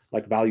few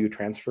like value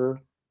transfer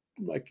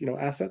like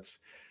assets,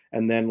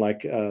 and then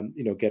like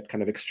get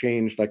kind of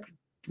exchanged like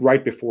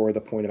right before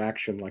the point of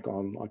action, like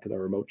on like the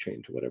remote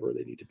chain to whatever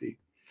they need to be.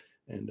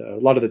 And a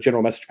lot of the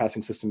general message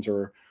passing systems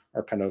are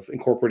kind of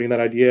incorporating that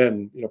idea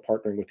and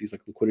partnering with these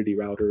like liquidity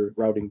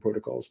routing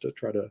protocols to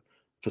try to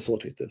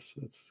facilitate this.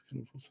 That's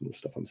kind of some of the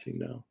stuff I'm seeing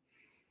now.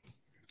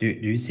 Do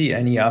you see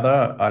any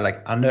other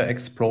like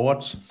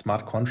underexplored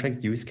smart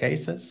contract use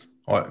cases,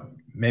 or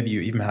maybe you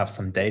even have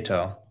some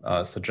data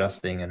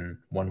suggesting in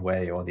one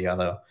way or the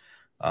other,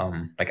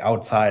 like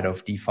outside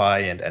of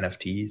DeFi and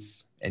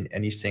NFTs, and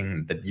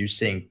anything that you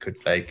think could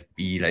like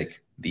be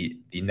like the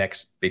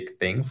next big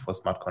thing for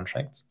smart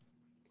contracts?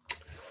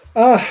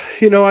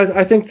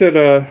 I think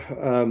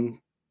that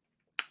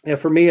yeah,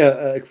 for me,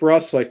 for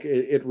us, like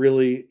it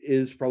really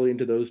is probably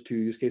into those two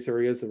use case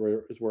areas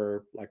is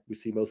where like we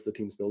see most of the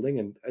teams building,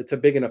 and it's a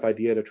big enough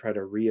idea to try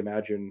to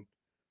reimagine,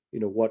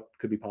 what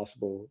could be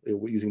possible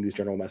using these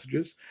general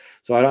messages.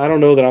 So I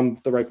don't know that I'm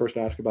the right person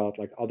to ask about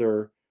like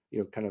other,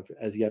 kind of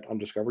as yet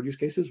undiscovered use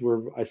cases,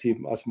 where I see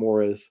us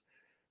more as,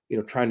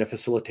 trying to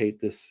facilitate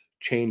this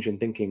change in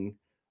thinking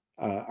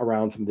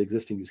around some of the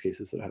existing use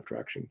cases that have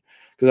traction.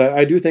 Because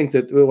I do think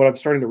that what I'm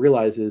starting to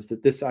realize is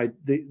that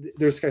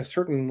there's a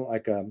certain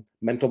like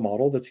mental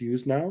model that's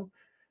used now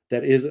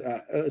that is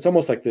it's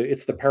almost like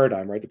it's the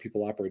paradigm, right, that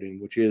people operate in,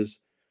 which is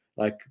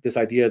like this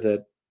idea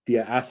that the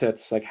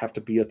assets like have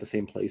to be at the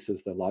same place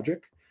as the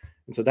logic.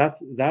 And so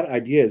that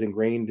idea is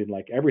ingrained in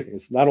like everything.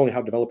 It's not only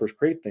how developers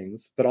create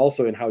things, but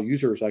also in how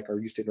users like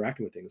are used to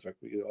interacting with things. Like,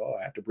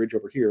 I have to bridge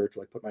over here to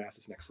like put my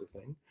assets next to the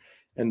thing.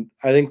 And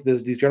I think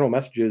these general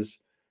messages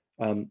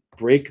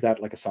break that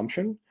like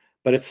assumption,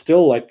 but it's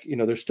still like,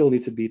 there still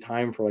needs to be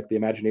time for like the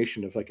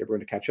imagination of like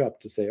everyone to catch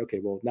up to say, okay,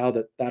 well, now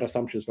that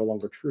assumption is no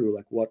longer true,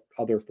 like what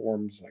other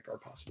forms like are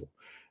possible.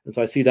 And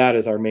so I see that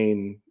as our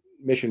main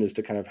mission, is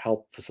to kind of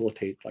help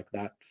facilitate like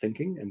that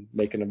thinking and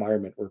make an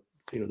environment where,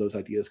 those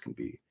ideas can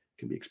be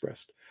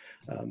expressed.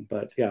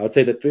 But yeah, I would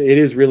say that it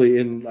is really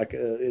in like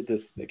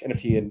this like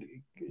NFT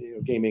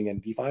and gaming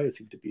and DeFi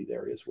seem to be the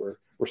areas where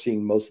we're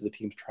seeing most of the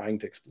teams trying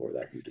to explore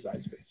that new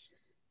design space.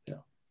 Yeah.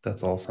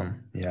 That's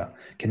awesome. Yeah.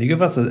 Can you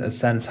give us a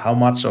sense how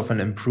much of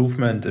an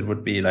improvement it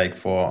would be like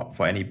for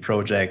any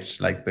project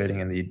like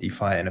building in the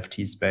DeFi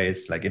NFT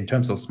space, like in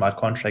terms of smart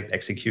contract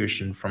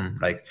execution from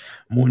like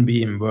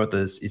Moonbeam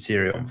versus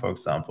Ethereum, for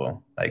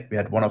example? Like we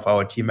had one of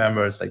our team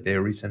members, like they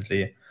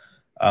recently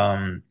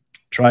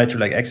tried to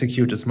like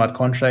execute a smart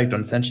contract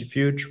on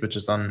Centrifuge, which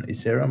is on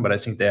Ethereum, but I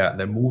think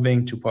they're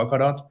moving to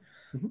Polkadot.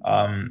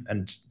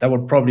 And that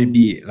would probably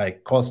be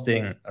like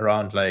costing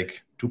around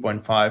like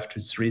 $2,500 to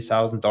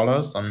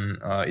 $3,000 on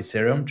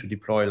Ethereum to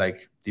deploy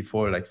like the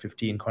full like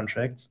 15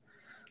 contracts.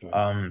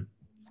 Right.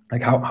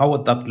 Like how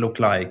would that look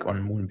like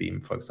on Moonbeam,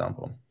 for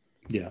example?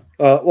 Yeah.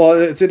 Well,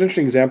 it's an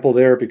interesting example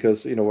there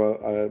because I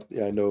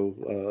know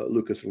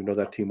Lucas, we know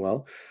that team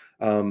well.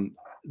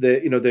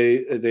 They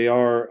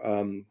are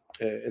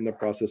in the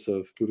process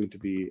of moving to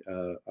be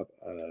a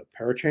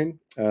parachain,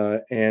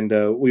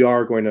 and we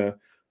are going to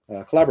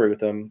collaborate with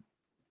them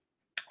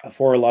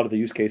for a lot of the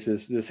use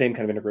cases. The same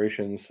kind of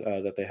integrations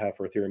that they have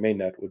for Ethereum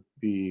mainnet would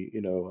be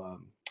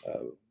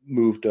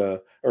moved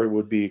or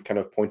would be kind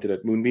of pointed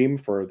at Moonbeam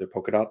for the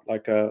Polkadot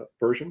like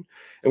version.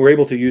 And we're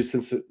able to use,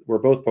 since we're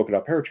both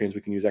Polkadot parachains,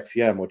 we can use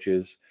XCM, which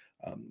is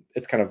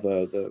it's kind of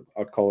the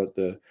I'd call it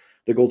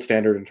the gold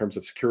standard in terms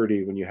of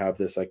security when you have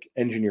this like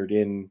engineered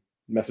in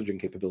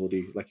messaging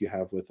capability like you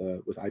have with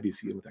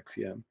IBC and with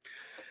XCM.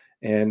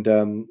 And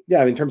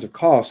yeah, in terms of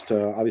cost,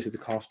 obviously the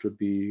cost would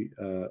be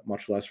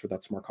much less for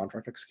that smart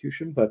contract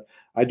execution. But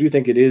I do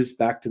think it is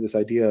back to this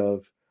idea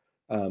of,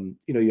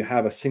 you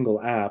have a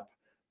single app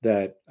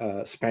that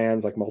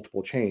spans like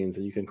multiple chains,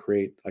 and you can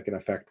create like an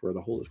effect where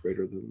the whole is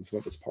greater than some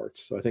of its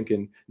parts. So I think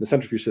in the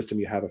Centrifuge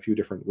system, you have a few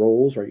different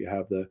roles, right? You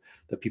have the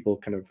people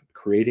kind of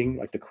creating,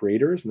 like the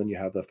creators, and then you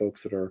have the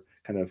folks that are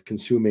kind of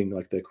consuming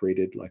like the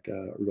created like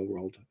real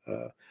world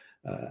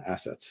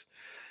assets.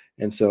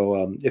 And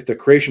so if the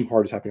creation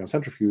part is happening on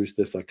Centrifuge,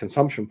 this like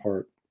consumption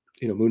part,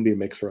 Moonbeam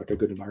makes for like a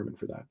good environment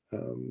for that,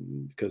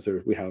 because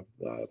we have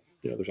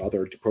there's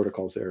other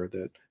protocols there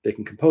that they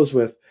can compose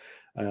with,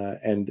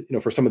 and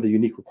for some of the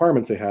unique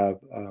requirements they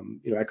have,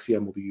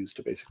 XCM will be used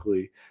to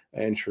basically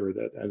ensure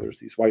that, and there's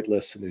these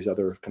whitelists and these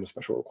other kind of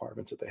special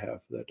requirements that they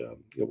have that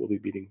we'll be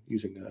meeting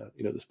using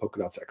this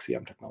Polkadot's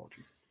XCM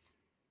technology.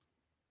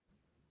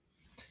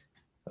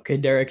 Okay,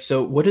 Derek.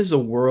 So what does the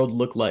world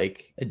look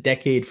like a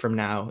decade from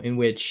now in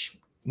which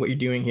what you're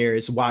doing here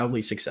is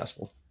wildly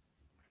successful?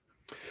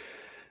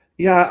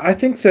 Yeah, I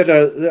think that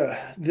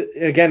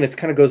again, it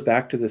kind of goes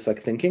back to this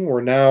like thinking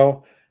where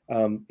now,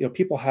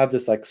 people have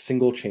this like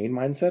single chain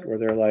mindset where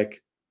they're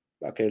like,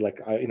 okay, like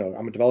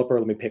I'm a developer.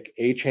 Let me pick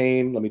a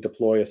chain. Let me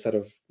deploy a set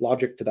of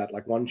logic to that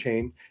like one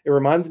chain. It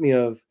reminds me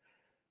of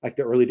like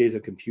the early days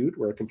of compute,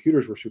 where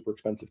computers were super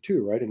expensive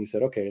too, right? And you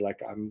said, okay, like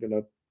I'm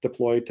gonna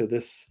deploy to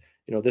this,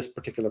 this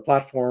particular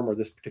platform or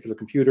this particular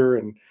computer,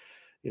 and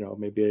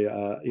maybe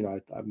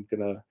I'm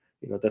gonna,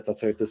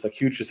 that's like this like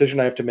huge decision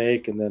I have to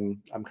make, and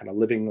then I'm kind of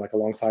living like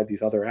alongside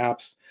these other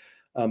apps.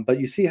 But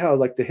you see how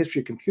like the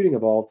history of computing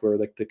evolved, where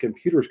like the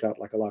computers got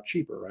like a lot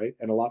cheaper, right,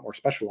 and a lot more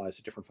specialized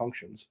to different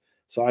functions.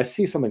 So I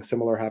see something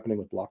similar happening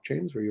with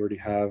blockchains, where you already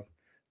have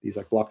these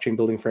like blockchain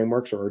building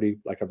frameworks already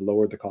like have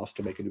lowered the cost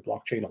to make a new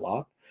blockchain a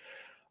lot.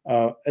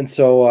 And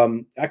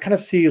so I kind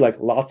of see like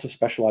lots of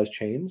specialized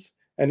chains,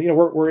 and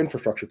we're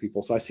infrastructure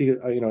people, so I see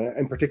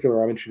in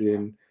particular I'm interested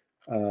in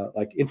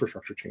like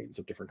infrastructure chains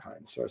of different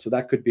kinds. So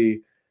that could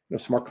be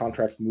smart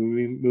contracts.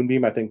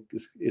 Moonbeam I think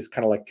is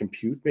kind of like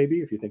compute, maybe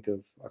if you think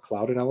of a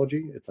cloud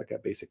analogy, it's like a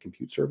basic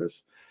compute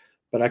service.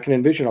 But I can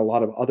envision a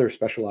lot of other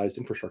specialized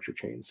infrastructure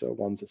chains, so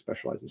ones that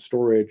specialize in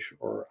storage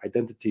or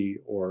identity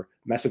or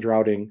message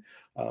routing,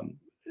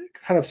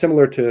 kind of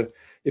similar to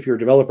if you're a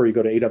developer, you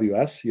go to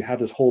AWS, you have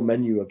this whole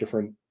menu of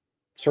different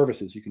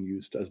services you can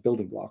use as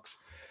building blocks.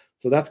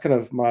 So that's kind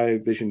of my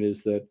vision,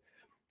 is that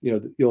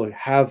you'll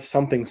have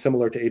something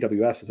similar to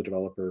AWS as a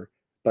developer,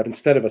 but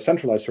instead of a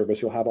centralized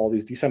service, you'll have all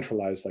these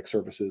decentralized like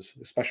services,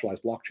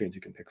 specialized blockchains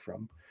you can pick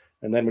from.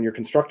 And then when you're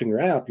constructing your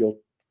app, you'll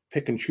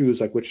pick and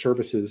choose like which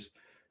services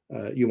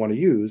you want to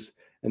use,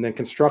 and then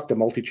construct a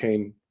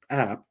multi-chain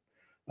app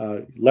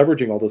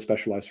leveraging all those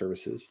specialized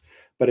services.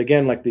 But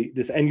again, like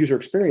this end user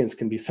experience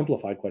can be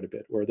simplified quite a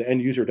bit, where the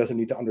end user doesn't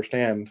need to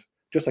understand,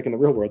 just like in the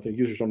real world, the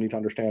users don't need to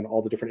understand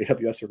all the different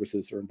AWS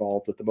services that are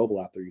involved with the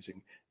mobile app they're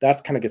using.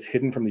 That kind of gets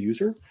hidden from the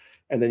user.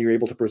 And then you're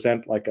able to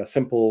present like a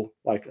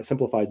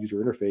simplified user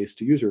interface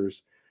to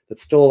users that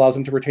still allows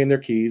them to retain their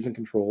keys and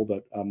control,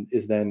 but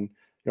is then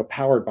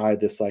powered by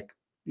this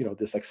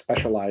this like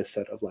specialized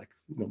set of like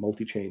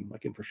multi-chain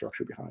like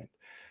infrastructure behind.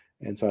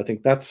 And so I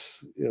think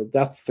that's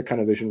the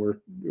kind of vision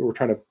we're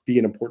trying to be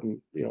an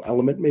important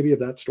element maybe of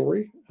that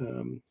story,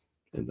 and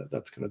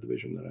that's kind of the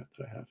vision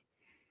that I have.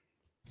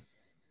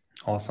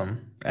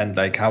 Awesome. And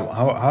like how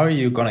are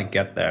you gonna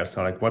get there?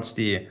 So like what's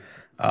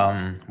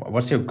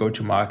your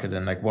go-to market,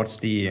 and like what's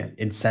the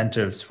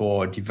incentives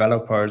for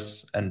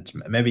developers? And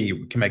maybe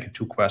you can make it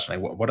two questions.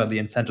 Like what are the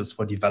incentives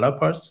for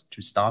developers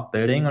to start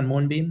building on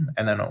Moonbeam?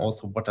 And then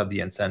also what are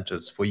the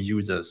incentives for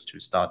users to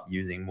start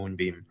using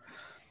Moonbeam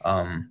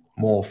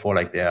more for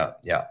like their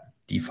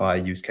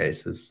DeFi use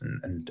cases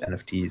and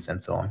NFTs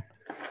and so on?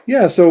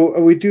 Yeah, so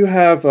we do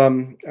have, as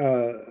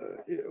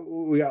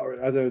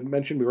I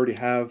mentioned, we already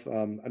have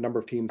a number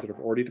of teams that have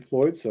already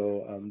deployed.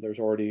 So there's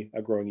already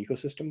a growing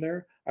ecosystem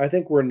there. I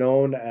think we're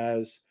known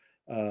as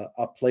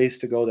a place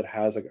to go that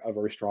has a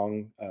very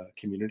strong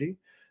community.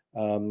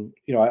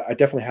 It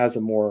definitely has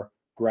a more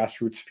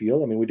grassroots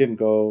feel. I mean, we didn't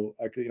go,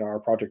 our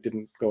project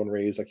didn't go and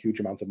raise huge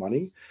amounts of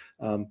money,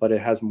 but it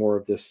has more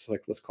of this,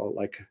 let's call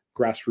it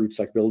grassroots,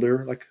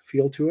 builder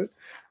feel to it.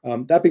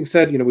 That being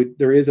said,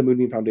 there is a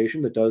Moonbeam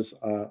Foundation that does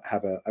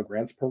have a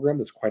grants program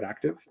that's quite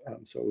active.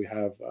 So we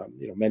have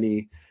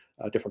many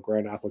different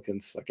grant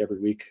applicants every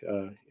week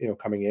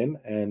coming in,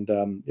 and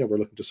we're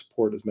looking to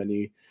support as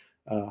many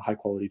high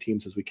quality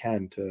teams as we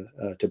can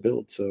to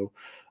build. So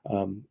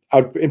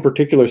I would in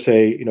particular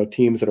say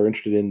teams that are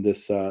interested in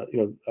this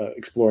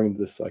exploring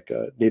this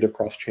native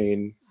cross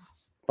chain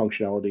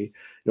functionality,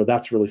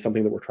 that's really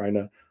something that we're trying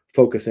to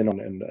focus in on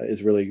and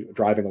is really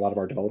driving a lot of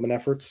our development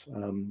efforts.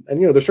 And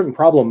there's certain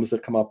problems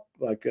that come up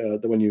that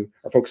when you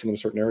are focusing in a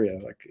certain area.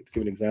 To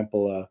give an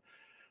example,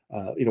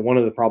 one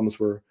of the problems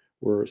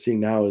we're seeing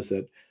now is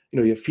that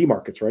you have fee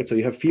markets, right? So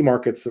you have fee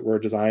markets that were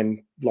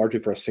designed largely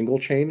for a single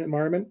chain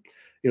environment.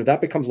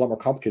 That becomes a lot more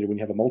complicated when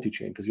you have a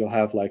multi-chain, because you'll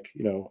have a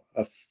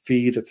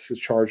fee that's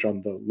charged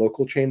on the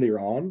local chain that you're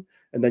on,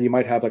 and then you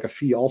might have a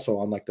fee also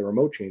on the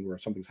remote chain where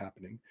something's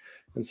happening.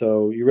 And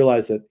so you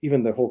realize that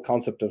even the whole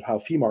concept of how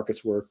fee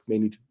markets work may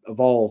need to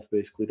evolve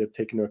basically to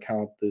take into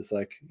account this,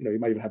 you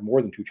might even have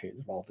more than two chains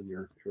involved in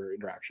your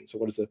interaction. So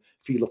what does a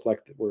fee look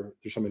like where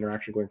there's some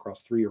interaction going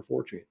across 3 or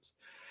 4 chains?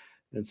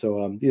 And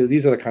so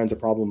these are the kinds of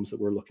problems that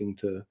we're looking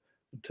to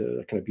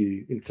kind of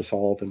to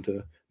solve and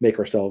to make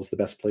ourselves the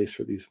best place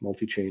for these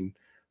multi-chain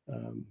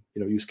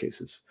use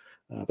cases.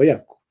 But yeah,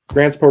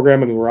 grants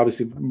program, I mean, we're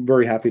obviously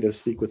very happy to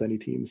speak with any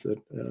teams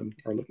that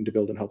are looking to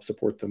build and help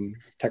support them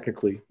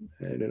technically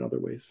and in other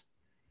ways.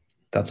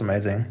 That's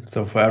amazing.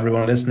 So for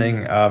everyone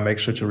listening, make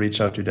sure to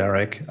reach out to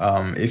Derek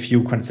if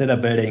you consider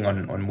building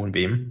on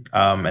Moonbeam.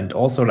 And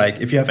also,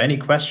 if you have any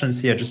questions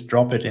here, just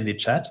drop it in the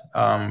chat.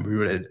 We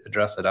will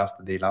address it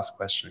after the last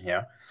question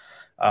here.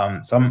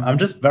 So I'm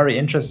just very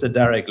interested,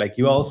 Derek,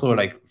 you also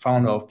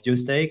founder of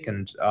PureStake,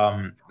 and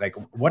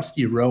what's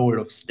the role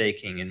of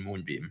staking in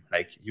Moonbeam?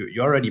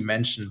 You already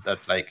mentioned that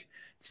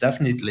it's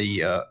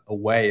definitely a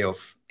way of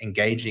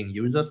engaging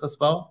users as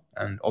well,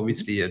 and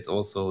obviously it's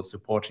also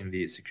supporting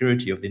the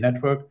security of the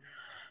network.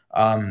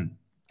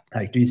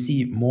 Do you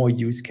see more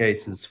use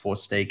cases for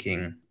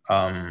staking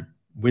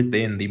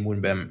within the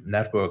Moonbeam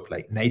network,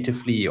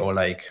 natively or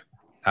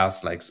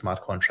as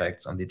smart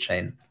contracts on the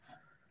chain?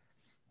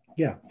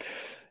 Yeah.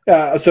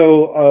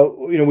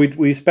 So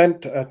we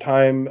spent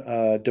time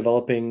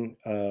developing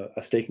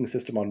a staking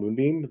system on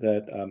Moonbeam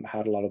that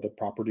had a lot of the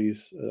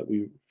properties that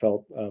we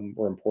felt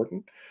were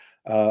important.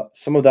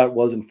 Some of that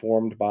was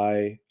informed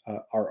by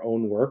our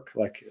own work,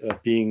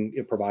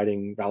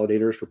 providing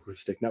validators for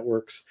proof-of-stake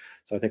networks.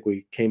 So I think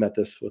we came at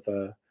this with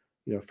a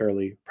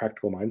fairly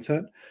practical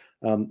mindset.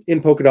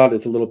 In Polkadot,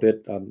 it's a little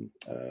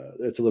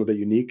bit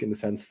unique in the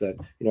sense that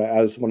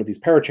as one of these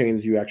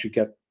parachains, you actually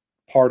get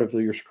part of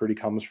your security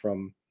comes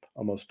from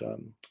almost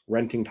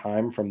renting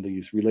time from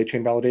these relay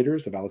chain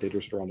validators, the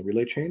validators that are on the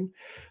relay chain.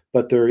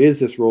 But there is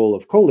this role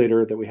of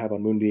collator that we have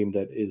on Moonbeam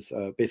that is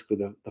basically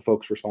the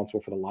folks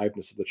responsible for the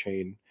liveness of the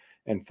chain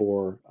and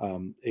for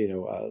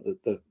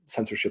the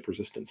censorship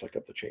resistance of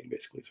the chain,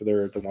 basically. So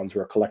they're the ones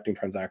who are collecting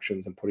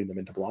transactions and putting them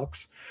into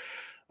blocks.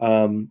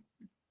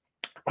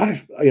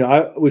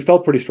 We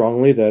felt pretty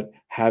strongly that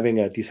having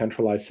a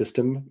decentralized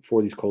system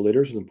for these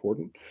collators is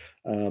important,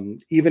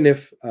 even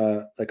if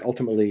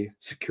ultimately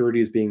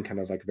security is being kind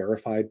of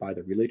verified by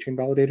the relay chain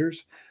validators.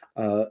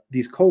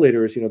 These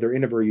collators, they're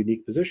in a very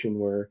unique position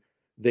where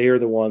they are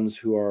the ones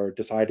who are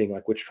deciding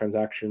which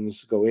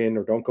transactions go in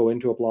or don't go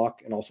into a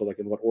block, and also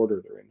in what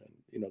order they're in.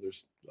 And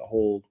there's a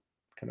whole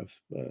kind of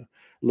a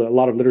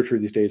lot of literature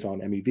these days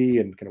on MEV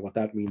and kind of what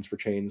that means for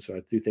chains. So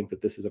I do think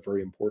that this is a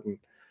very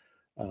important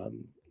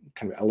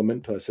kind of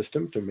element to a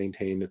system to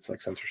maintain its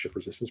censorship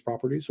resistance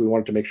properties. So we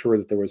wanted to make sure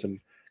that there was kind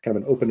of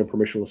an open and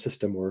permissionless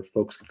system where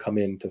folks could come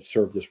in to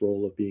serve this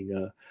role of being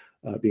a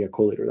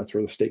collator. That's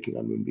where the staking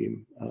on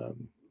Moonbeam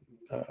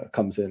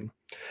comes in.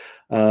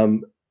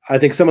 I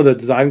think some of the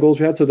design goals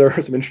we had, so there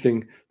are some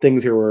interesting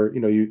things here where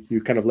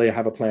you kind of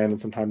have a plan, and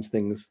sometimes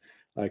things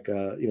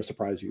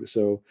surprise you.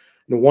 So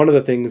one of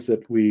the things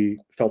that we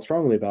felt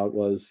strongly about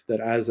was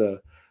that as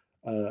a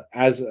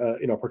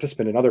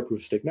participant in other proof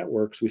of stake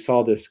networks, we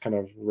saw this kind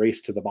of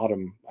race to the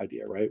bottom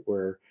idea, right?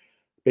 Where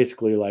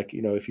basically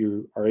if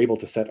you are able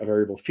to set a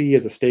variable fee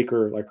as a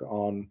staker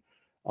on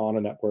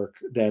a network,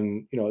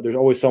 then there's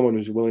always someone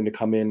who's willing to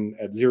come in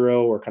at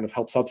zero or kind of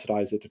help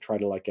subsidize it to try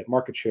to get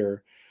market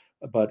share.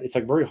 But it's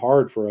very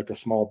hard for a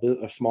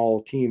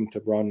small team to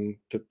run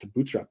to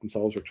bootstrap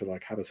themselves or to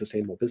have a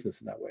sustainable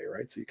business in that way,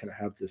 right? So you kind of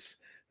have this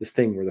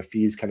thing where the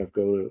fees kind of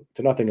go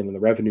to nothing, and then the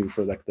revenue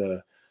for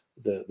the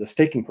the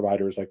staking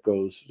providers like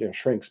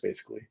shrinks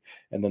basically,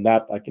 and then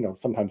that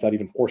sometimes that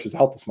even forces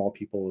out the small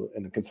people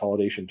in a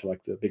consolidation to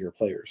like the bigger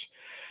players.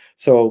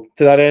 So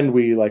to that end,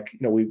 we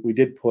we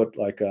did put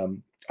like a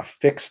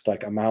fixed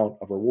like amount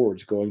of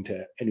rewards going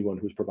to anyone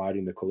who's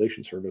providing the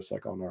collation service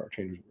like on our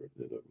chain,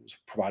 was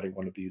providing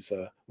one of these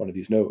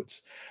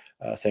nodes,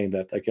 saying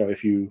that like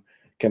if you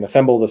can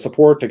assemble the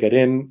support to get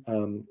in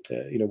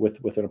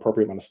with an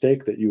appropriate amount of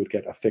stake, that you would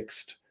get a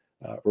fixed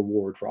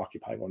reward for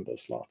occupying one of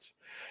those slots.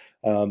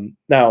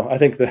 Now, I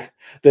think the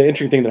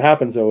interesting thing that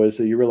happens though is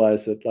that you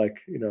realize that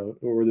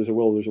where there's a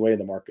will, there's a way in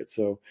the market.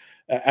 So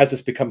as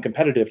it's become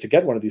competitive to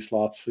get one of these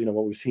slots,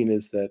 what we've seen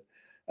is that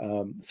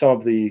some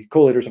of the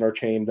collators in our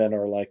chain then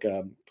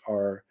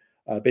are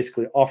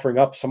basically offering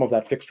up some of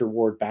that fixed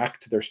reward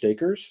back to their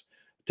stakers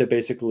to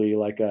basically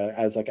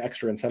as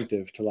extra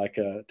incentive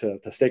to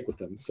stake with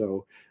them.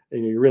 So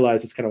you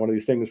realize it's kind of one of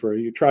these things where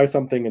you try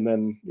something and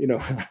then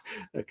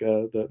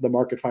the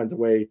market finds a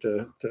way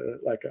to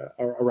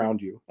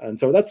around you. And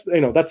so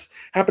that's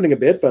happening a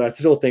bit, but I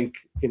still think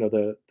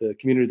the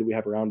community that we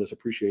have around us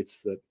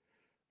appreciates that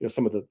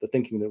some of the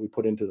thinking that we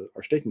put into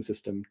our staking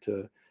system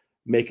to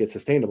make it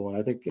sustainable. And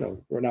I think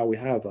now we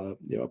have a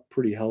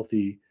pretty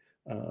healthy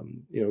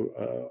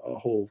a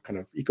whole kind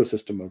of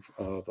ecosystem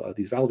of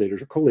these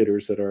validators or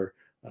collators that are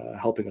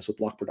helping us with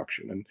block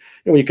production. And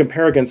when you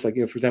compare against, for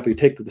example, you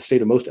take the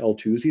state of most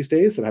L2s these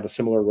days that have a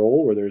similar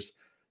role, where there's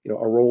a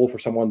role for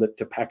someone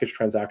to package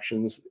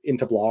transactions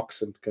into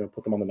blocks and kind of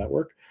put them on the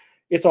network.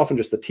 It's often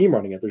just the team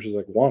running it. There's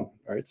just one,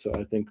 right? So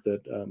I think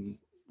that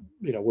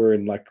we're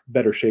in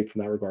better shape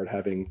from that regard,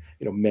 having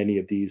many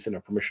of these in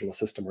a permissionless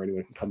system where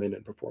anyone can come in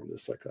and perform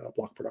this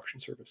block production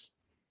service.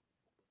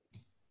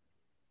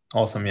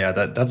 Awesome. Yeah,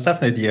 that's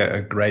definitely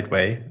a great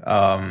way.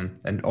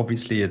 And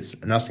obviously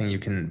it's nothing you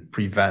can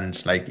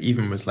prevent,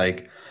 even with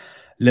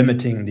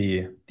limiting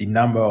the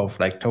number of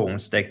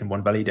tokens staked in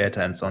one validator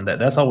and so on.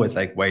 There's always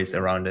ways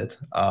around it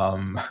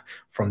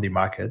from the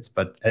markets,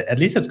 but at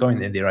least it's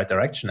going in the right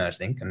direction, I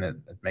think, and it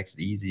makes it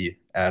easy,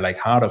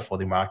 harder for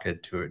the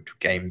market to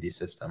game the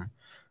system.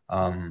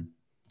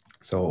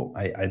 So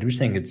I do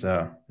think it's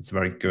a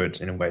very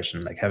good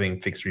innovation, having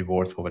fixed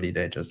rewards for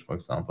validators, for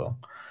example.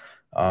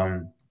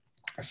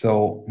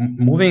 So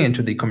moving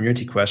into the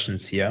community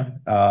questions here.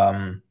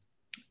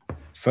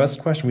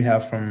 First question we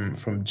have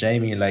from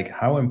Jamie,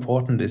 how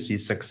important is the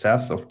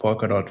success of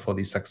Polkadot for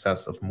the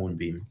success of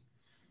Moonbeam?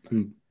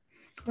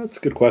 That's a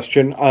good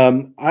question.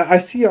 I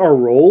see our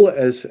role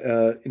as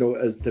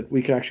as that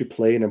we can actually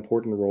play an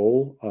important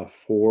role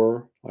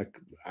for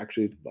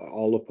actually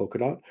all of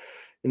Polkadot,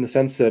 in the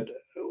sense that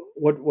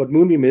what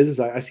Moonbeam is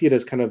I see it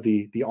as kind of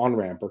the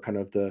on-ramp, or kind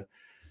of the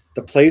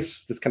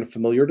place that's kind of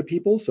familiar to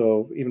people.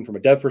 So even from a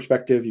dev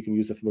perspective, you can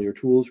use the familiar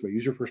tools. From a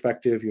user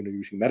perspective, you're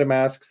using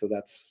MetaMask, so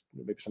that's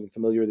maybe something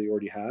familiar that you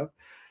already have.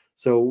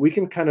 So we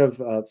can kind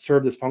of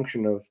serve this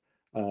function of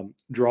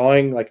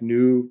drawing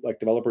new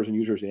developers and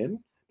users in.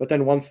 But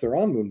then once they're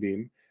on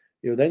Moonbeam,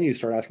 then you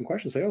start asking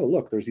questions, say, oh,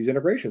 look, there's these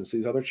integrations to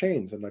these other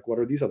chains, and what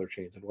are these other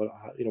chains, and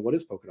what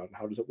is Polkadot, and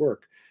how does it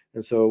work?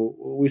 And so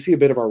we see a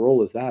bit of our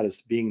role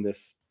as being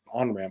this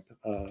on-ramp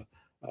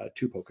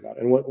to Polkadot.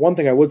 And one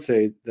thing I would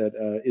say that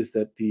is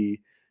that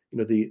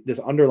this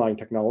underlying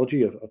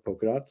technology of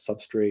Polkadot,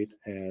 Substrate,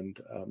 and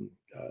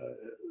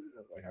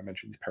like I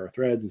mentioned, these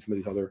parathreads and some of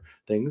these other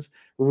things,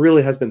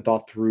 really has been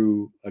thought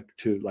through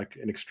to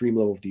an extreme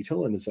level of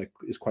detail, and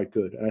is quite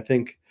good. And I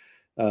think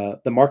the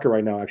market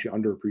right now actually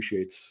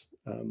underappreciates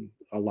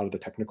a lot of the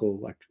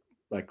technical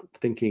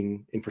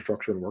thinking,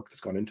 infrastructure, and work that's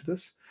gone into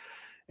this.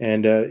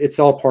 And it's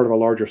all part of a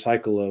larger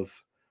cycle of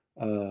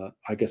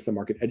I guess the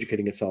market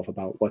educating itself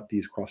about what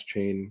these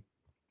cross-chain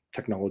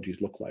technologies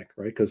look like,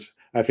 right? Because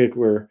I think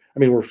we're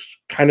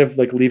kind of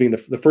leaving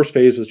the first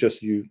phase was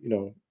just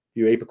you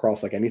ape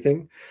across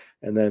anything,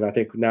 and then I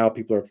think now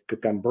people have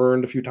gotten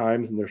burned a few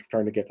times and they're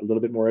starting to get a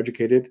little bit more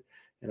educated.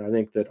 And I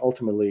think that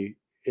ultimately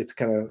it's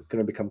kind of going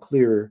to become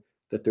clear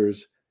that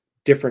there's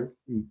different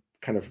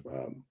kind of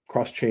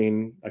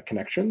cross-chain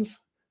connections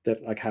that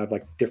have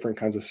different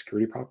kinds of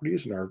security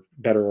properties and are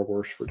better or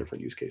worse for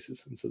different use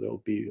cases. And so there'll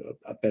be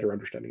a better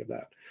understanding of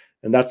that.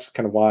 And that's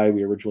kind of why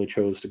we originally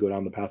chose to go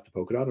down the path to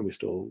Polkadot, and we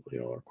still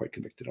are quite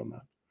convicted on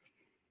that.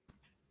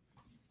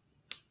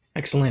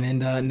 Excellent.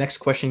 And next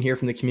question here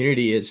from the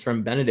community is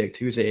from Benedict,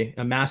 who's a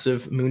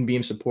massive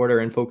Moonbeam supporter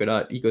and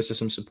Polkadot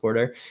ecosystem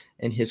supporter.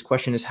 And his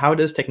question is, how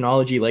does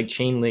technology like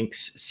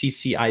Chainlink's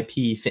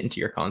CCIP fit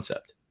into your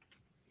concept?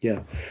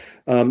 Yeah,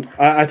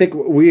 I think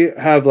we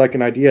have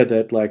an idea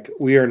that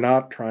we are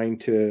not trying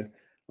to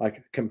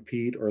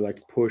compete or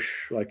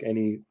push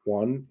any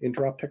one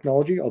interop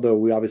technology, although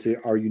we obviously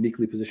are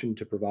uniquely positioned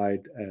to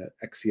provide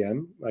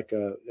XCM,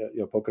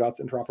 Polkadot's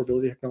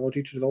interoperability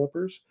technology to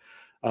developers.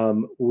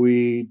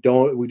 We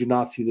do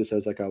not see this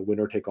as a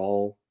winner take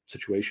all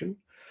situation.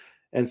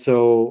 And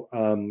so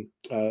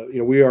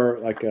we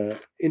are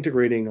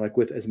integrating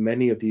with as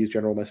many of these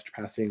general message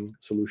passing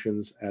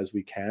solutions as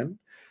we can.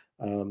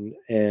 We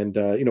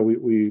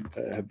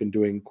have been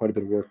doing quite a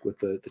bit of work with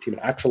the team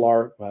at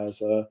Axelar, who has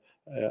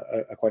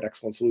a quite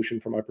excellent solution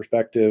from my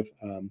perspective.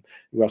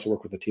 We also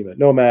work with a team at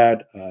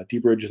Nomad.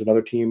 dBridge is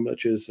another team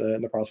which is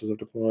in the process of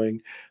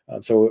deploying.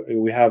 So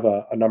we have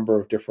a number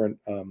of different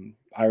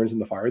irons in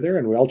the fire there,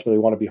 and we ultimately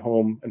want to be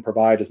home and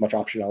provide as much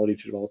optionality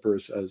to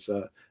developers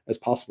as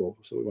possible.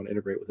 So we want to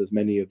integrate with as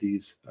many of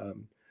these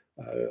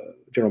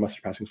general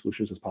message passing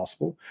solutions as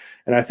possible.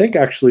 And I think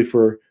actually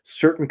for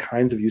certain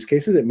kinds of use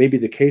cases, it may be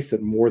the case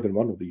that more than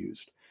one will be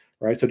used,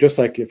 right? So just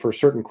like for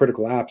certain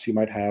critical apps, you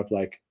might have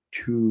like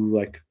 2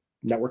 like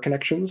network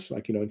connections,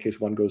 like, in case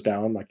one goes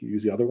down, like you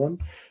use the other one.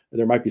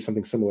 There might be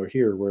something similar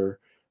here where,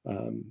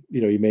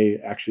 you may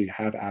actually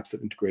have apps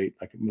that integrate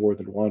like more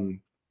than one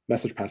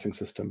message passing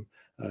system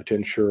to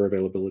ensure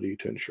availability,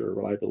 to ensure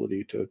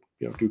reliability, to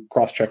do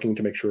cross-checking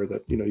to make sure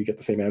that you get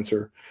the same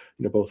answer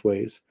both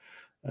ways.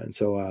 And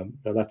so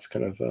that's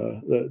kind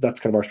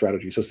of our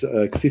strategy. So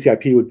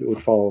CCIP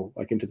would fall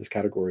like into this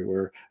category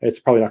where it's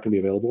probably not going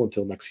to be available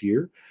until next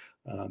year.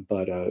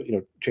 But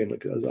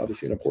Chainlink is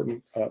obviously an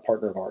important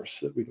partner of ours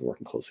that we've been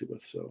working closely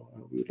with. So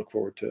we would look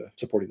forward to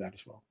supporting that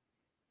as well.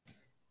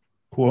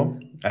 Cool.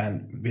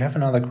 And we have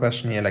another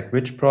question here, like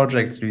which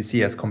projects do you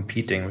see as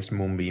competing with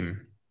Moonbeam?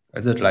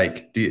 Is it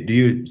like, do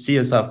you see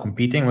yourself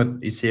competing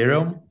with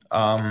Ethereum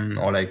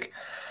or like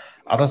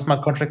other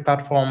smart contract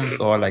platforms,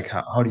 or like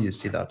how do you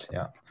see that?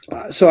 Yeah.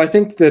 So I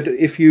think that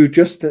if you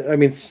just,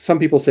 some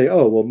people say,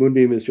 oh, well,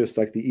 Moonbeam is just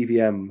like the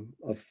EVM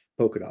of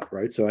Polkadot,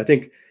 right? So I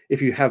think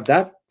if you have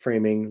that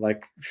framing,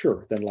 like,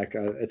 sure, then like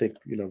I think,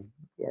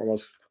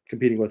 almost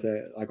competing with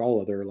like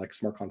all other like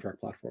smart contract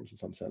platforms in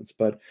some sense.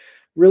 But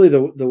really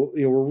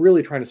we're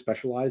really trying to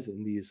specialize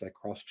in these like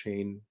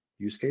cross-chain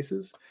use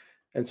cases.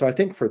 And so I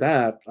think for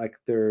that, like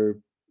there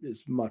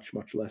is much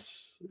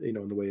less,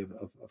 in the way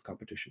of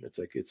competition. It's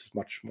like, it's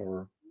much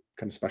more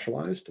kind of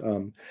specialized.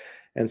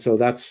 And so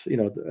that's,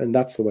 and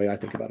that's the way I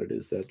think about it,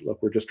 is that,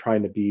 look, we're just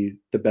trying to be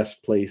the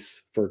best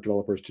place for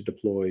developers to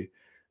deploy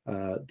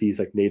these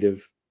like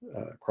native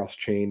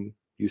cross-chain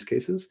use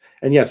cases.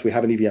 And yes, we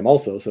have an EVM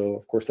also. So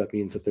of course that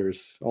means that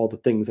there's all the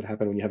things that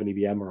happen when you have an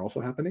EVM are also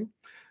happening,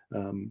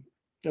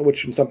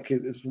 which in some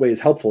ways is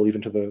helpful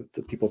even to the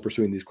people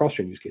pursuing these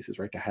cross-chain use cases,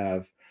 right? To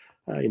have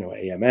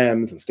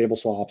AMMs and stable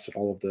swaps and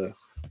all of the,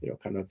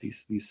 kind of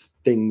these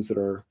things that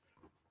are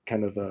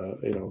kind of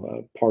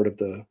part of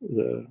the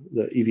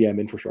EVM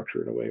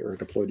infrastructure in a way, or a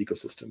deployed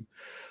ecosystem.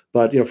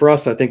 But for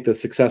us, I think the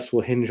success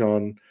will hinge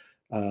on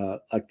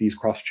like these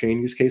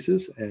cross-chain use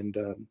cases, and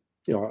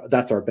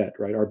that's our bet,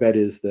 right? Our bet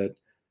is that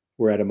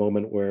we're at a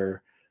moment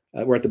where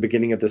we're at the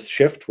beginning of this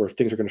shift, where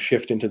things are going to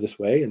shift into this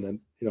way, and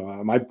then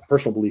my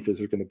personal belief is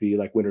there's going to be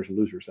like winners and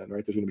losers then,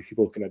 right? There's going to be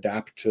people who can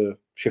adapt to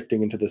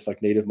shifting into this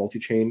like native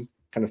multi-chain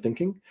kind of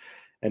thinking,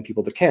 and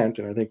people that can't.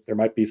 And I think there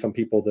might be some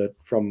people that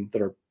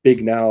are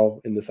big now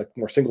in this like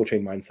more single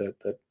chain mindset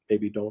that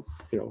maybe don't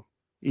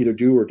either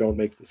do or don't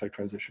make this like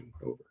transition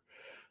over.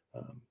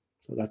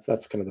 So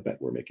that's kind of the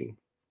bet we're making.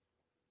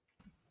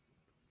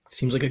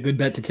 Seems like a good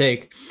bet to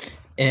take.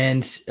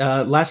 And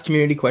last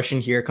community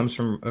question here comes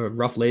from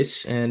Rough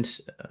Lace. And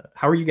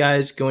how are you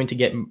guys going to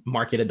get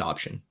market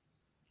adoption?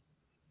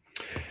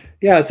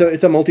 Yeah,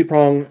 it's a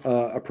multi-prong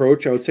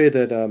approach. I would say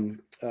that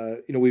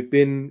we've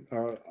been,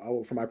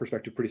 from my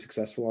perspective, pretty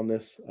successful on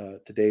this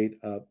to date.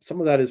 Some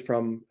of that is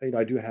from,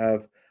 I do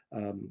have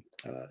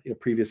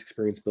previous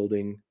experience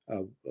building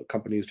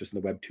companies just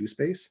in the Web 2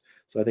 space.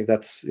 So I think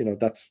that's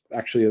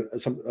actually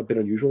a bit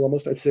unusual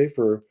almost, I'd say,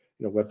 for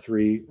Web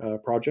 3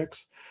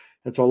 projects.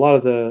 And so a lot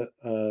of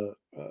the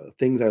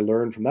things I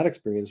learned from that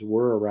experience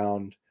were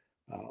around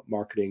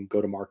marketing,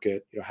 go to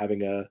market,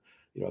 having a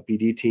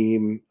BD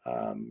team,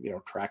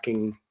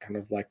 tracking kind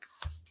of like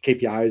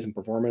KPIs and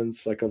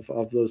performance like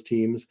of those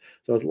teams.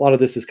 So a lot of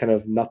this is kind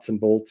of nuts and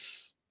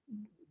bolts,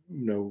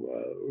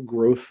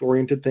 growth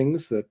oriented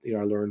things that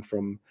I learned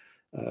from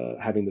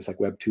having this like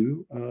Web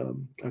 2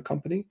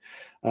 company.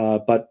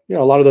 But a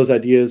lot of those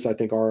ideas I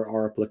think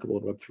are applicable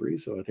in Web 3.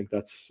 So I think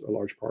that's a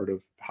large part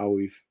of how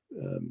we've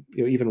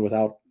even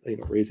without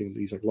raising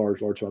these like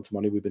large amounts of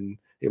money, we've been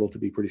able to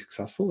be pretty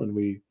successful, and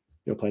we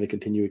plan to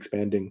continue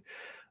expanding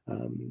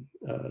on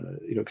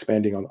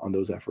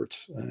those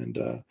efforts. And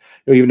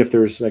even if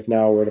there's like,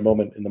 now we're at a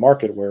moment in the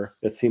market where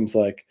it seems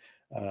like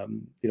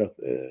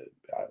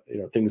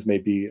things may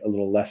be a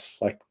little less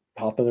like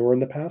hot than they were in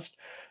the past,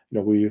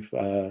 we've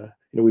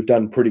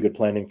done pretty good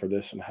planning for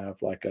this and have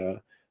like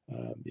a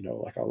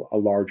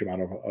large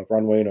amount of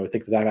runway. And I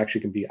think that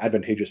actually can be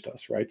advantageous to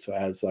us, right? So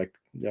as like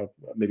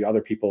maybe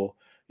other people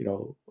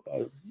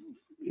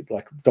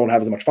like don't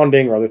have as much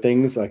funding or other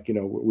things, like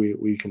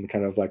we can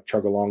kind of like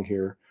chug along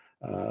here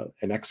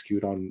and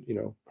execute on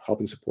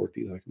helping support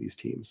these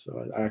teams.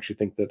 So I actually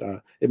think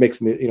that it makes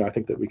me I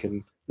think that we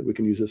can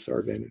use this to our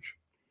advantage.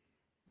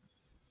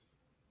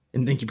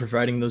 And thank you for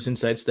providing those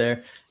insights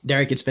there.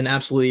 Derek, it's been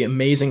absolutely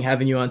amazing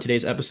having you on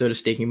today's episode of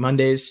Staking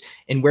Mondays.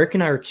 And where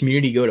can our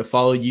community go to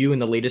follow you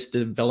and the latest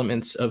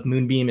developments of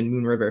Moonbeam and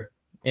Moonriver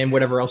and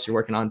whatever else you're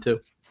working on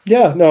too?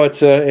 Yeah, no,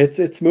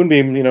 it's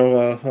Moonbeam,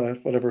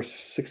 whatever,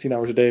 16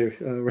 hours a day,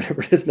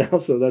 whatever it is now.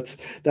 So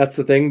that's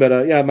the thing.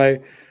 But yeah,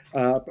 my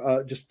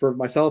Just for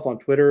myself on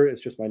Twitter,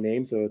 it's just my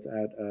name, so it's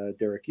at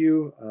Derek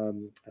Yu,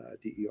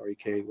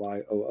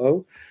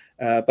 DEREKYOO.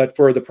 But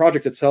for the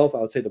project itself, I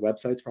would say the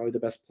website's probably the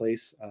best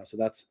place. So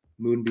that's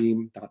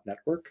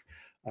moonbeam.network.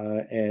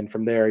 And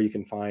from there, you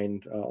can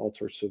find all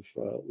sorts of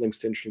links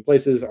to interesting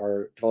places.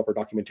 Our developer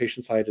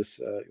documentation site is,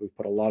 we've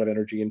put a lot of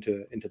energy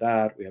into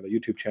that. We have a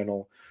YouTube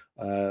channel.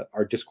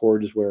 Our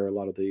Discord is where a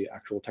lot of the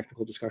actual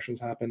technical discussions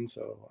happen.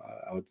 So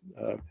I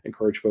would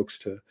encourage folks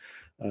to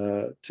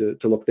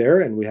look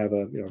there. And we have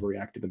a very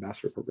active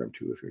ambassador program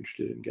too, if you're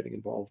interested in getting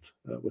involved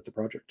with the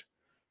project.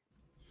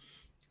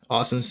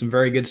 Awesome. Some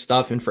very good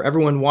stuff. And for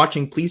everyone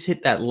watching, please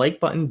hit that like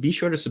button. Be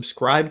sure to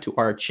subscribe to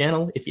our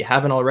channel if you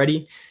haven't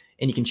already.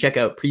 And you can check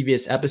out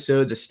previous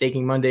episodes of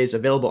Staking Mondays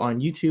available on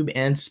YouTube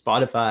and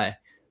Spotify.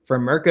 For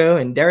Mirko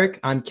and Derek,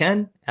 I'm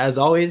Ken. As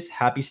always,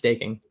 happy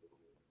staking.